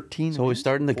of 13. So we're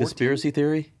starting the 14? conspiracy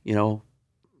theory.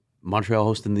 Montreal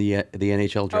hosting the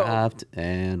NHL draft,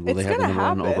 and will they It's have the gonna number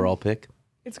one happen. overall pick?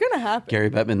 It's going to happen. Gary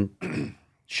Bettman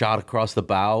shot across the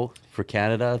bow for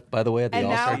Canada, by the way, at the And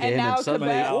All-Star now- game, and now suddenly,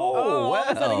 Quebec- all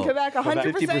of a sudden Quebec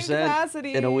 100% 50%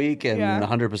 capacity. in a week and Yeah.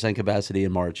 100% capacity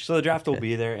in March. So the draft will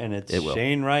be there, and it's It will.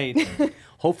 Shane Wright.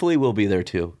 Hopefully, we'll be there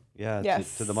too. Yeah,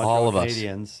 Yes. to the Montreal All of us.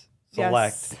 Canadiens. Yes.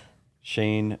 Select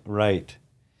Shane Wright.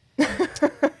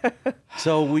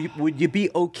 So would you be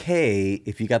okay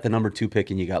if you got the number 2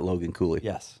 pick and you got Logan Cooley?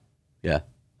 Yes. Yeah,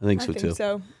 I think I so think too.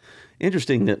 so.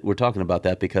 Interesting that we're talking about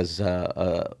that because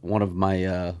one of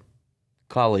my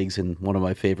colleagues and one of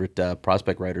my favorite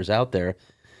prospect writers out there,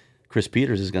 Chris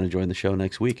Peters, is going to join the show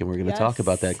next week, and we're going to talk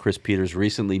about that. Yes. Chris Peters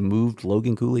recently moved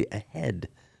Logan Cooley ahead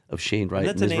of Shane Wright.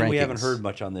 That's in a his name we rankings. haven't heard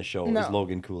much on this show. No. Is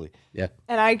Logan Cooley. Yeah.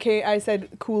 And I said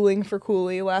cooling for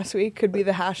Cooley last week could be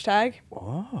the hashtag.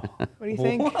 Oh. What do you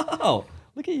think? Wow.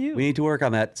 Look at you. We need to work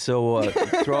on that. So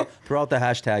throw out the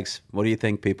hashtags. What do you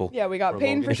think, people? Yeah, we got For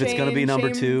pain Logan. for If Shane. it's gonna be number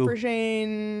shame 2, for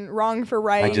Shane, wrong for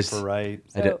right. I just- For Wright.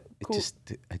 So, cool.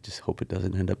 I just hope it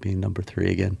doesn't end up being number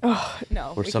 3 again.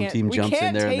 No, Or we some can't- team we jumps in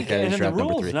can't there and the take guy it. is And in draft the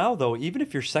number rules 3. now, though, even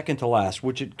if you're second to last,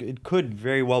 which it could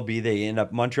very well be, they end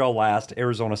up Montreal last,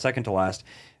 Arizona second to last.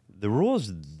 The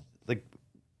rules, like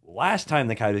last time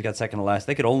the Coyotes got second to last,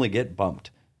 they could only get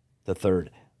bumped to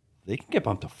third. They can get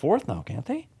bumped to fourth now, can't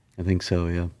they? I think so,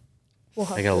 yeah. We'll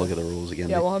have I got to to- look at the rules again.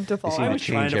 Yeah, They- we'll have to They follow. seem I to was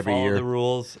trying change to every follow year. the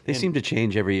rules. They seem to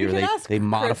change every year. can They ask they Chris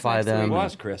modify next them. week. Well,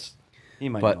 ask Chris. He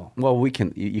might But know. well,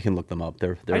 you can look them up.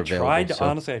 They're I available. tried to, so-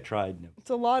 honestly, I tried. It's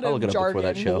a lot I'll of look it up before jargon.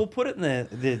 that show. We'll put it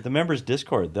in the members'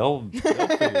 Discord. They'll figure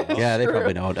it out. Yeah, they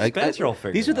probably don't. Spencer will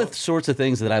figure These it are the out. sorts of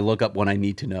things that I look up when I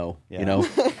need to know. Yeah. You know,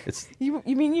 it's You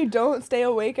mean you don't stay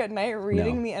awake at night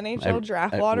reading no. the NHL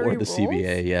draft or lottery the rules?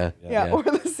 CBA. Yeah, Yeah, or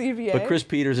the CBA. But Chris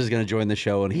Peters is going to join the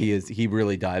show, and he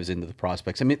really dives into the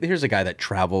prospects. I mean, here's a guy that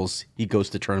travels. He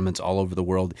goes to tournaments all over the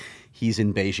world. He's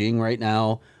in Beijing right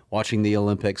now watching the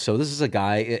Olympics. So this is a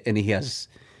guy, and he's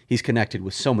connected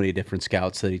with so many different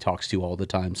scouts that he talks to all the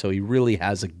time. So he really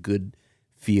has a good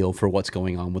feel for what's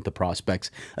going on with the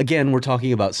prospects. Again, we're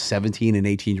talking about 17 and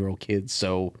 18-year-old kids,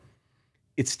 so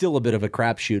it's still a bit of a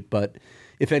crapshoot, but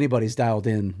if anybody's dialed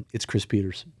in, it's Chris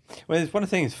Peters. Well, it's one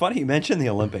thing. It's funny you mentioned the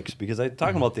Olympics because I was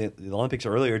talking about the Olympics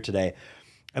earlier today,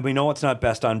 and we know it's not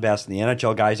best on best, and the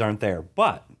NHL guys aren't there.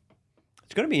 But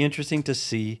it's going to be interesting to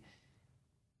see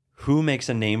who makes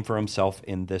a name for himself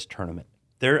in this tournament.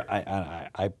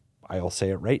 I'll say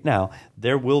it right now.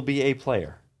 There will be a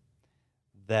player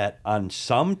that on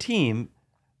some team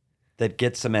that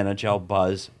gets some NHL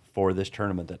buzz for this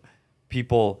tournament that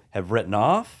people have written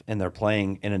off and they're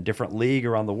playing in a different league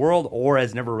around the world or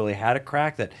has never really had a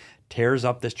crack that tears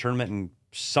up this tournament and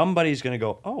somebody's going to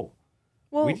go, oh,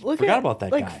 well, we look forgot at, about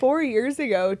that like guy. 4 years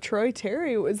ago, Troy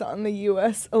Terry was on the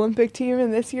U.S. Olympic team,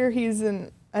 and this year he's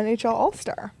an NHL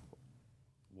All-Star.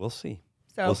 We'll see.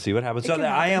 So We'll see what happens. it So can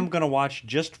I am happen. going to watch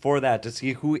just for that to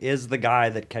see who is the guy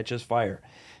that catches fire.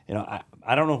 You know,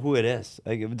 I don't know who it is.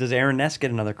 Like, does Aaron Ness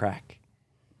get another crack?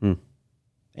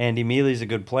 Andy Mealy's a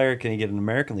good player. Can he get an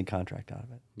American League contract out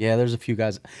of it? Yeah, there's a few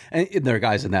guys, and there are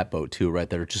guys in that boat too, right?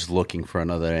 That are just looking for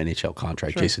another NHL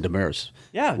contract. Jason Demers,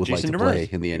 Yeah, would Jason like to Demers. play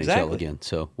in the NHL Exactly. again.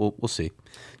 So we'll see.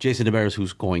 Jason Demers,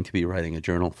 who's going to be writing a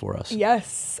journal for us,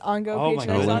 Yes, on Oh my an God.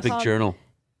 GoPHNX.com. Olympic journal.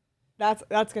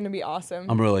 That's going to be awesome.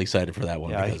 I'm really excited for that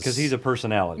one. Yeah, because he's a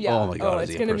personality. Yeah. Oh my god, Oh,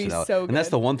 is it's he a gonna be personality? so And that's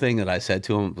good. the one thing that I said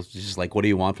to him was just like, "What do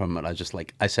you want from him?" And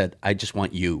I said, I just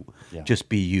want you. Yeah. Just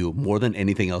be you. More than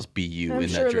anything else, be you I'm in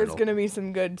sure that there's journal. going to be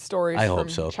some good stories I from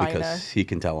hope so China. because he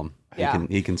can tell them. Yeah.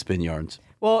 He can spin yarns.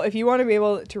 Well, if you want to be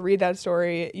able to read that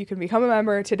story, you can become a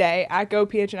member today at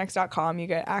gophnx.com. You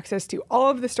get access to all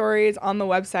of the stories on the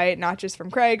website, not just from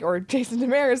Craig or Jason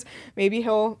Demers. Maybe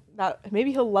he'll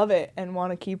love it and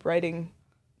want to keep writing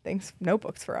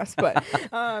notebooks for us. But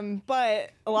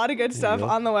but a lot of good stuff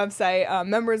on the website.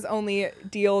 Members only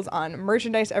deals on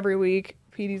merchandise every week.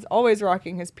 PD's always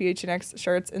rocking his PHNX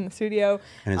shirts in the studio.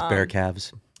 And his bear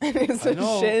calves. and his I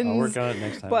know. shins. I'll work on it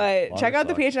next time. But check out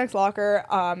the Longer PHNX Locker.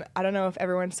 I don't know if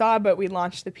everyone saw, but we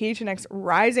launched the PHNX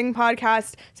Rising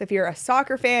podcast. So if you're a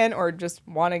soccer fan or just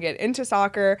want to get into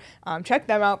soccer, check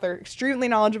them out. They're extremely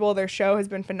knowledgeable. Their show has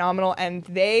been phenomenal, and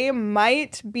they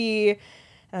might be,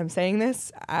 I'm saying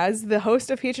this as the host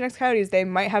of PHNX Coyotes, they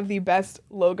might have the best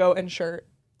logo and shirt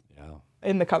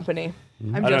in the company.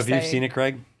 I'm I don't know just if you've saying. seen it,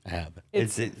 Craig. I have.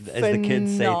 As the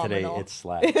kids say today, phenomenal. it's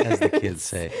slap. As the kids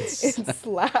say. It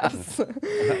slaps.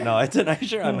 No, it's a nice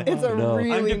shirt. It's a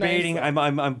really I'm debating. nice.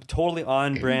 I'm totally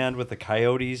on brand with the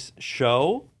Coyotes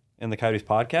show and the Coyotes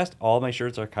podcast. All my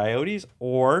shirts are Coyotes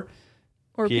or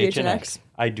PHNX.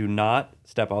 I do not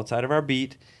step outside of our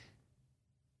beat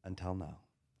until now.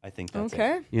 I think that's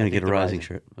Okay. it. You're gonna I get think a the rising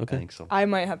shirt. I Okay. think so. I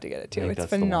might have to get it too. think It's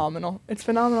that's the one. phenomenal. It's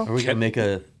phenomenal. Are we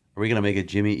gonna make a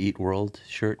Jimmy Eat World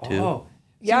shirt too? Oh,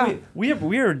 Yeah. See, we have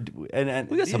weird and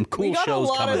We got some cool got a shows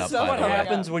lot coming of up. stuff by What the way. coming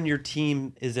happens when your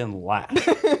team is in last?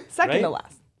 Second to right?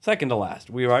 last. Second to last.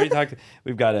 We've already talked.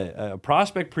 We've got a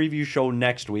prospect preview show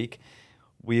next week.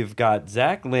 We've got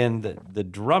Zach Lynn, the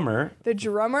drummer, The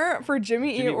drummer for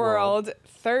Jimmy Eat Jimmy World, World.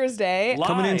 Thursday.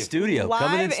 Coming in live. studio. Live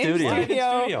Coming in studio. Live in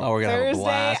studio. Oh, we're gonna have a Thursday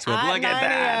blast with. at Look at 9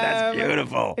 that. That's a.m..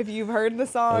 beautiful. If you've heard the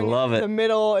song, I love it. The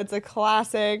Middle, it's a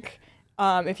classic.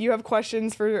 If you have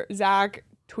questions for Zach,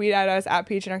 tweet at us at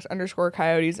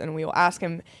PHNX_Coyotes, and we will ask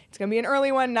him. It's going to be an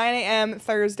early one, 9 a.m.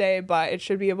 Thursday, but it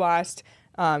should be a blast.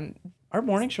 Our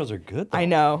morning shows are good, though. I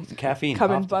know. The caffeine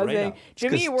Coming popped right buzzing. up.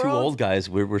 Jimmy Because Eat two World. old guys,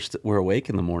 we're awake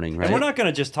in the morning, right? And we're not going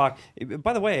to just talk.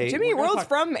 By the way, Jimmy Eat we're gonna World's talk-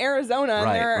 from Arizona.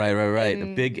 and they're Right. A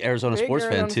in- big Arizona sports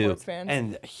fan Arizona too. sports fans.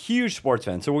 and a huge sports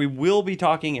fan. So we will be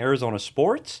talking Arizona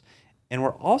sports, and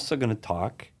we're also going to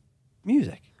talk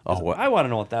music. Oh, what- I want to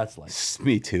know what that's like.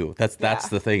 Me too. That's Yeah.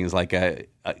 the thing. Is like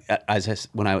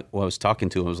when I was talking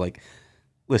to him, I was like,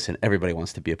 listen, everybody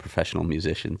wants to be a professional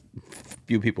musician.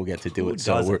 Few people get to do it.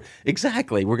 So doesn't?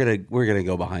 we're gonna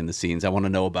go behind the scenes. I want to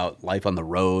know about life on the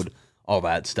road, all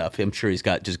that stuff. I'm sure he's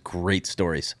got just great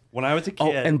stories. When I was a kid,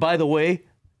 Oh, and by the way,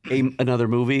 another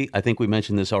movie. I think we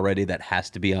mentioned this already. That has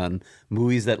to be on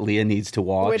movies that Leah needs to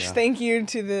watch. Which thank you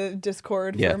to the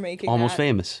Discord for making Almost that.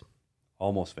 Famous.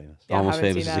 Almost Famous. Yeah, I Almost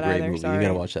haven't Famous seen is a that great either, movie. sorry. You got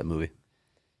to watch that movie.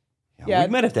 Yeah.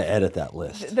 We might have to edit that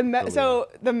list.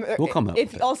 We'll come up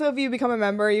with it. Also, if you become a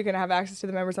member, you can have access to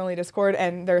the members only Discord,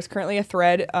 and there's currently a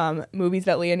thread, movies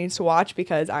that Leah needs to watch,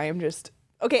 because I am just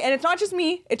okay. And it's not just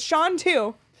me; it's Sean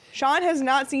too. Sean has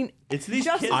not seen. It's these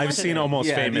just kids- as much I've as seen me. Almost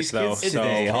Yeah, Famous these kids though.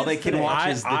 today, So all they can watch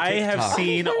is the I have TikTok.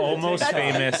 seen Almost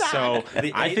Famous, so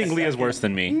I think Leah's worse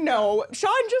than me. No,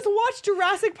 Sean just watched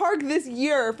Jurassic Park this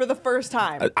year for the first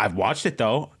time. I've watched it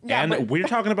though, Yeah, and but- we're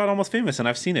talking about Almost Famous, and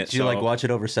I've seen it. Did you so- like watch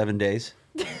it over 7 days?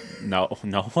 No,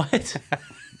 what?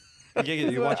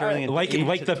 You watch everything in like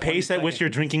 8 the to pace 20 at which you're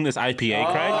drinking this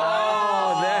IPA, Craig.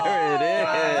 Oh, there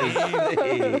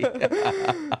it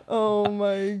is. Oh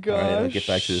my gosh! All right, I'll get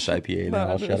back to this IPA now.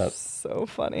 I'll That shut is up. So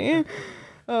funny.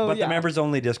 Oh, But yeah. the members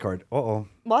only Discord. Uh-oh.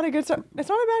 A lot of good stuff. It's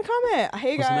not a bad comment.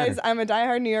 Hey What's the guys, matter? I'm a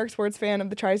diehard New York sports fan of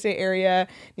the tri-state area,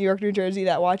 New York, New Jersey,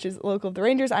 that watches local of the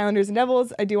Rangers, Islanders, and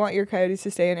Devils. I do want your Coyotes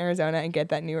to stay in Arizona and get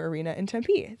that new arena in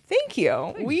Tempe. Thank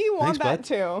you. We want Thanks, that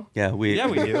bud. too. Yeah, we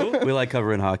do. we like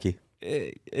covering hockey.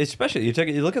 Especially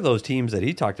you look at those teams that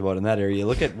he talked about in that area. You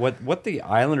look at what the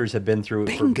Islanders have been through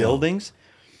for buildings,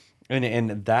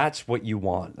 and that's what you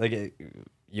want. Like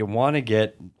you want to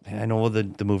get. I know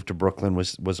the move to Brooklyn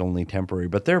was only temporary,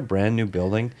 but their brand new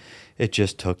building, it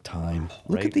just took time.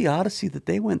 Look right? at the odyssey that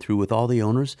they went through with all the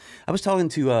owners. I was talking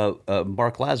to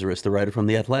Mark Lazarus, the writer from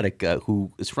The Athletic,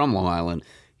 who is from Long Island.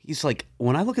 He's like,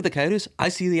 when I look at the Coyotes, I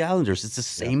see the Islanders. It's the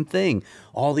same thing.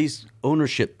 All these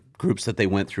ownership groups that they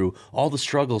went through, all the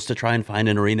struggles to try and find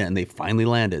an arena, and they finally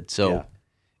landed. So, Yeah.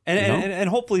 And, You know? and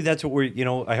hopefully that's what we're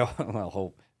I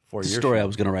hope 4 it's years. a story from I now.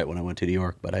 was going to write when I went to New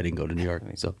York, but I didn't go to New York.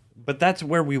 So But that's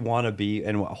where we want to be,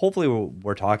 and hopefully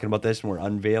we're talking about this, and we're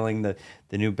unveiling the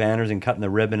new banners and cutting the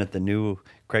ribbon at the new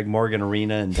Craig Morgan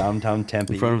Arena in downtown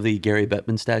Tempe, in front of the Gary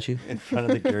Bettman statue. in front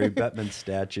of the Gary Bettman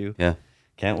statue. Yeah.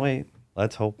 Can't wait.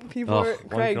 Let's hope. People, Oh, are, one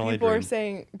Craig, can only people are dream.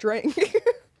 saying drink.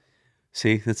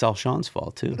 See, it's all Sean's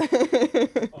fault too.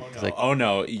 Oh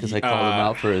no, Because I called him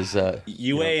out for his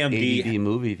UAMD ADD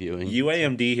movie viewing.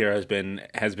 UAMD here has been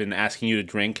asking you to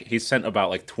drink. He's sent about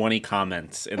like 20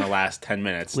 comments in the last 10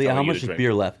 minutes. Leah, how telling you much to drink.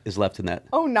 beer is left in that?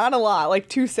 Oh, not a lot. Like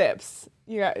 2 sips.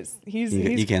 You guys,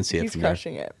 You can't see it He's from there.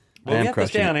 crushing it. Well, I am you have to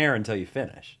stay crushing on it. air until you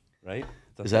finish, right?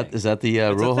 Is that the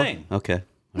It's a rule? thing. Okay.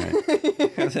 All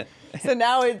right. So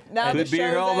now the Could be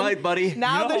here show's all end- night, buddy.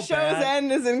 Now You know the how show's bad-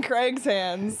 end is in Craig's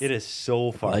hands. It is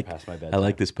so far I like, past my bedtime. I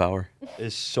like this power. It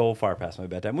is so far past my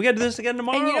bedtime. We got to do this again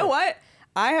tomorrow. And you know what?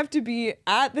 I have to be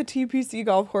at the TPC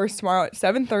golf course tomorrow at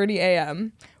 7:30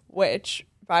 a.m., which,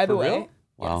 by the way, real?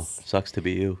 Wow, yes. sucks to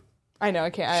be you. I know,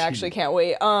 I actually can't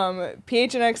wait.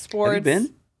 PHNX Sports. Have you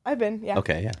been? I've been, yeah.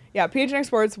 Okay, yeah. Yeah, PHNX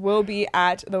Sports will be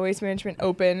at the Waste Management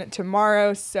Open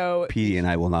tomorrow, so Petey and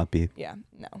I will not be. yeah,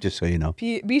 no. Just so you know.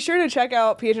 Be sure to check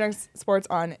out PHNX Sports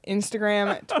on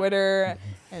Instagram, Twitter,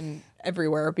 and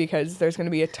everywhere because there's going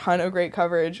to be a ton of great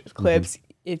coverage, clips.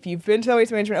 If you've been to the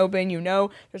Waste Management Open, you know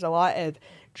there's a lot of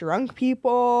drunk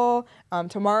people.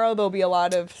 Tomorrow there'll be a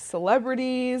lot of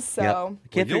celebrities. So Yep. I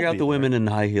can't figure out the women in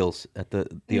high heels at the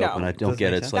No. Open. I don't Doesn't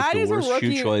get make it. It's sense. like that the is a worst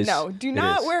rookie. shoe choice. No, do It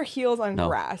not is. wear heels on No.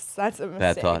 grass. That's a mistake.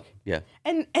 Bad thought. Yeah.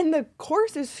 And the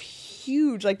course is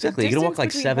huge. Like Exactly. The You're gonna walk distance like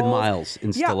between 7 holes- miles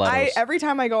in Yeah, stilettos. every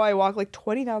time I go, I walk like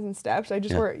 20,000 steps. You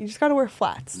just got to wear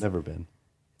flats. Never been.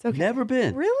 It's okay. Never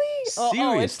been. Really? Oh,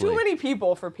 it's too Seriously. many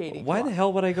people for Petey. Why the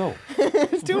hell would I go?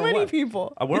 It's too For many what?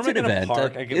 people. Where It's am I an going to event.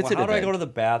 park? It's an How do I go event. to the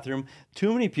bathroom?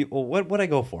 Too many people. What would I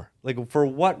go for? Like, for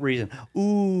what reason?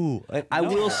 Ooh. I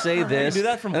will say this. do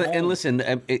that from and home. listen,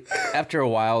 after a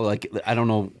while, like I don't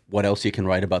know what else you can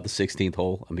write about the 16th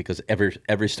hole because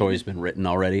every story's been written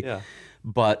already. Yeah.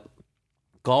 But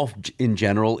golf in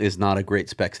general is not a great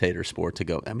spectator sport to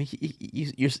go. I mean,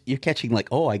 you're catching like,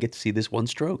 oh, I get to see this one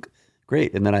stroke.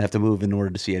 Great, and then I have to move in order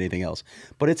to see anything else.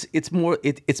 But it's more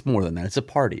than that. It's a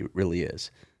party. It really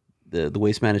is. The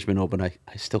Waste Management Open, I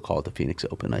still call it the Phoenix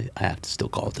Open. I have to still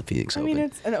call it the Phoenix I Open. mean,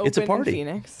 it's an open It's a party. in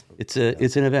Phoenix. It's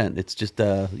an event. It's just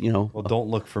Well, don't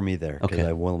look for me there because Okay.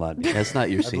 I will not be. that's not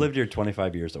your I've scene. lived here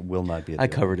 25 years. I will not be. At I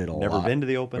the covered Open. it a Never lot been to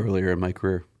the Open. earlier in my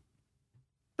career.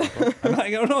 I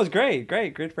don't know. It's great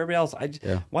for everybody else.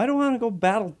 Why do I want to go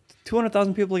battle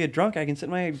 200,000 people to get drunk? I can sit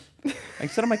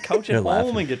on my couch They're at home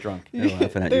laughing. and get drunk. They're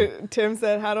laughing at you. Tim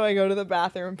said, "How do I go to the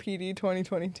bathroom?" PD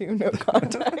 2022, no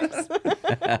contacts.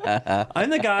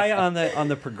 I'm the guy on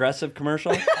the Progressive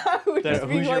commercial. Which is Who's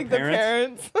being your like the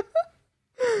parents? parents.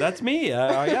 That's me.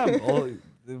 I am.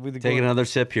 Take another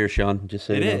sip here, Sean. Just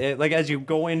so It you know. is like as you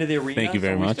go into the arena. Thank you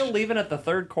very so we're much. still leaving at the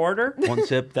third quarter. One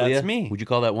sip. That's Leah? me. Would you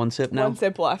call that one sip now? One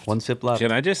sip left. One sip left.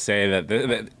 Can I just say that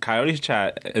the Coyotes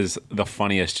chat is the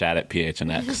funniest chat at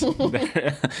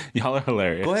PHNX? Y'all are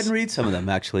hilarious. Go ahead and read some of them,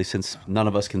 actually, since none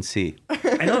of us can see.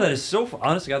 I know that is so.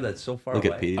 Honest to God, that's so far Look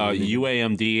away. at Pete.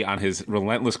 UAMD on his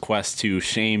relentless quest to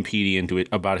shame Petey into it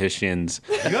about his shins.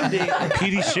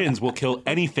 Petey's shins will kill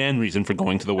any fan reason for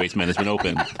going to the Waste Management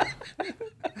Open.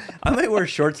 I might wear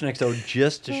shorts next though,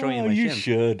 just to show you my you shins.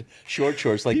 should. Short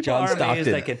shorts like People John are amazed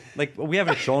Stockton. I can, like we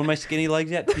haven't shown my skinny legs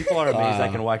yet. People are amazed I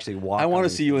can actually walk. I want on to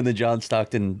these see you in the John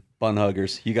Stockton bun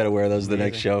huggers. You got to wear those the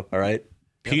next show, all right?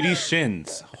 Petey's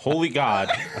shins. Holy God.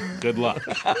 Good luck.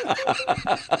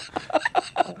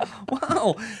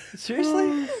 Wow,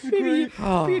 seriously?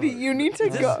 Petey, you need to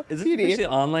go. Is this Petey, actually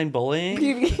online bullying?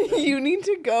 Petey, you need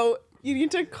to go. You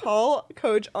need to call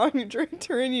Coach Andre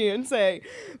Tourigny and say,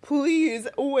 please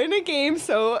win a game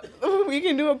so we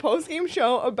can do a post-game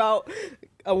show about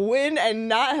a win and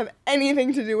not have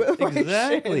anything to do with my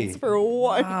Exactly. shins for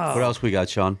once. What else we got,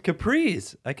 Sean?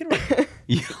 Capris. I can.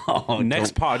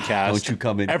 Next podcast. don't you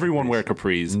come in Everyone capris. wear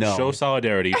capris. No. Show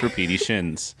solidarity for Petey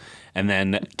Shins. And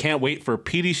then can't wait for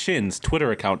Petey Shins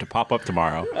Twitter account to pop up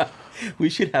tomorrow. We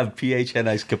should have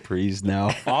PHNX capris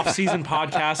now. Off-season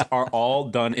podcasts are all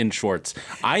done in shorts.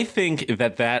 I think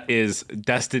that is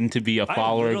destined to be a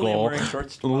follower literally am goal. wearing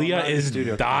shorts tomorrow. I'm Leah not in is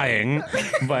studio dying,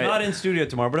 but Not in studio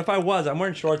tomorrow, but if I was, I'm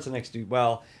wearing shorts the next.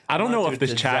 Well, I don't know if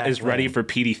this chat is ready for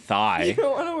Petey Thigh. You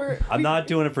don't want to wear. I'm not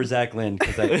doing it for Zach Lynn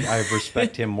because I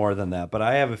respect him more than that. But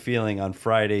I have a feeling on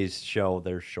Friday's show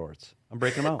there's shorts. I'm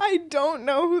breaking them out. I don't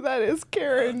know who that is,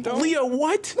 Karen. Don't. Leah,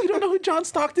 what? You don't know who John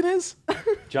Stockton is?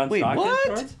 John Wait, Stockton what?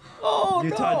 shorts? Oh,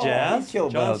 Utah no. Jazz.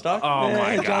 Killed John Bob. Stockton. Oh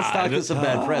my John God. Stockton's some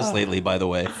bad press lately, by the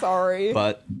way. Sorry.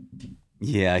 But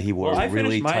yeah, he wore Well, I finished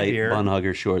really my tight beer. bun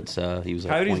hugger shorts. He was a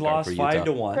Coyotes point guard lost for Utah.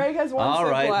 5-1. Greg has one All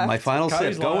sip right, left. my final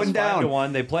Coyotes sip lost going down.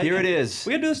 5-1. They played. Here it is.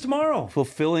 We gotta do this tomorrow.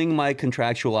 Fulfilling my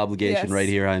contractual obligation Yes. right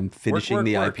here. I'm finishing work,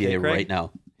 the work. IPA Okay, Craig. right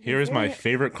now. Here is my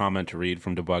favorite comment to read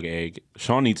from Debug Egg.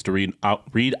 Sean needs to read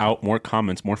out more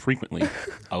comments more frequently.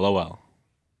 LOL.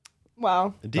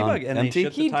 Wow. Debug and Empty? they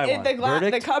shipped He to Taiwan. the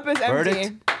Verdict? cup is empty.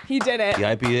 Verdict? He did it. The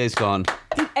IPA's gone.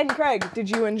 And Craig, did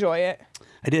you enjoy it?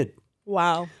 I did.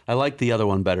 Wow. I like the other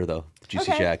one better though,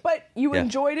 Juicy Okay, Jack. but you Yeah.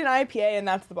 enjoyed an IPA, and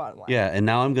that's the bottom line. Yeah, and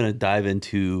now I'm gonna dive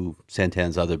into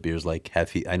Santan's other beers like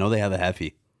Heffy. I know they have a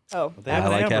Heffy. Oh, They have I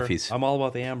the like amber. Heffies. I'm all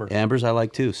about the amber. Ambers I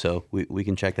like too, so we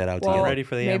can check that out well, together. ready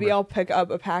for the maybe amber. I'll pick up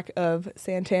a pack of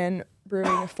Santan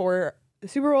Brewing for the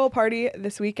Super Bowl party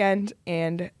this weekend,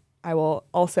 and I will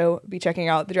also be checking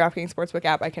out the DraftKings Sportsbook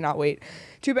app. I cannot wait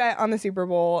to bet on the Super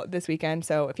Bowl this weekend.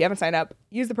 So if you haven't signed up,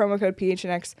 use the promo code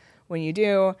PHNX when you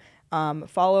do.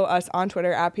 Follow us on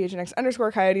Twitter at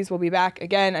PHNX_Coyotes. We'll be back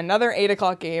again, another 8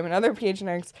 o'clock game, another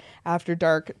PHNX After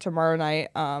Dark tomorrow night.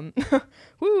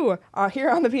 Here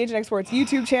on the PHNX Sports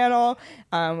YouTube channel.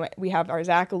 We have our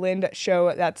Zach Lind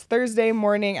show. That's Thursday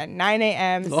morning at 9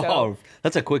 a.m. So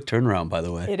that's a quick turnaround, by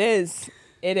the way. It is.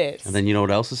 It is. And then you know what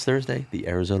else is Thursday? The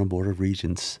Arizona Board of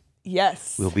Regents.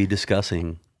 Yes. We'll be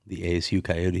discussing the ASU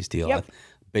Coyotes deal. Yep.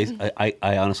 I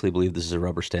honestly believe this is a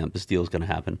rubber stamp. This deal is going to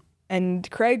happen. And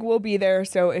Craig will be there,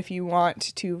 so if you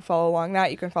want to follow along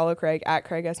that, you can follow Craig at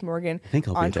Craig S. Morgan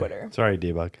on Twitter. Sorry,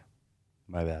 D-Buck.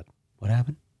 My bad. What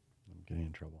happened? I'm getting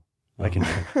in trouble. I can.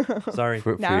 Sorry.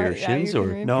 For your shins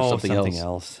or no, something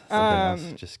else? Something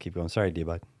else. Just keep going. Sorry,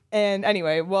 D-Buck. And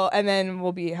anyway, and then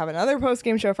we'll have another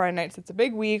post-game show Friday night. So it's a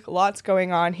big week. Lots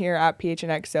going on here at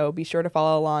PHNX. So be sure to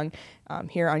follow along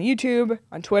here on YouTube,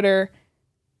 on Twitter,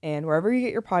 and wherever you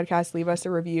get your podcast. Leave us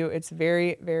a review. It's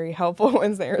very, very helpful.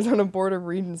 It's the Arizona Board of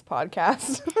Regents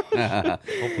podcast.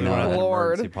 Hopefully not an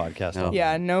Lord. emergency podcast. No.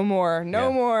 Yeah, no more.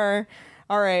 No more.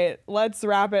 All right, let's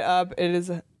wrap it up. It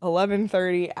is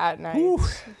 11:30 at night. Ooh.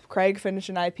 Craig finished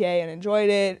an IPA and enjoyed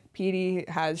it. Petey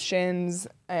has shins,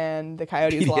 and the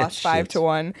Coyotes lost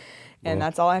 5-1. And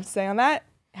that's all I have to say on that.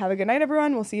 Have a good night,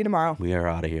 everyone. We'll see you tomorrow. We are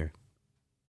out of here.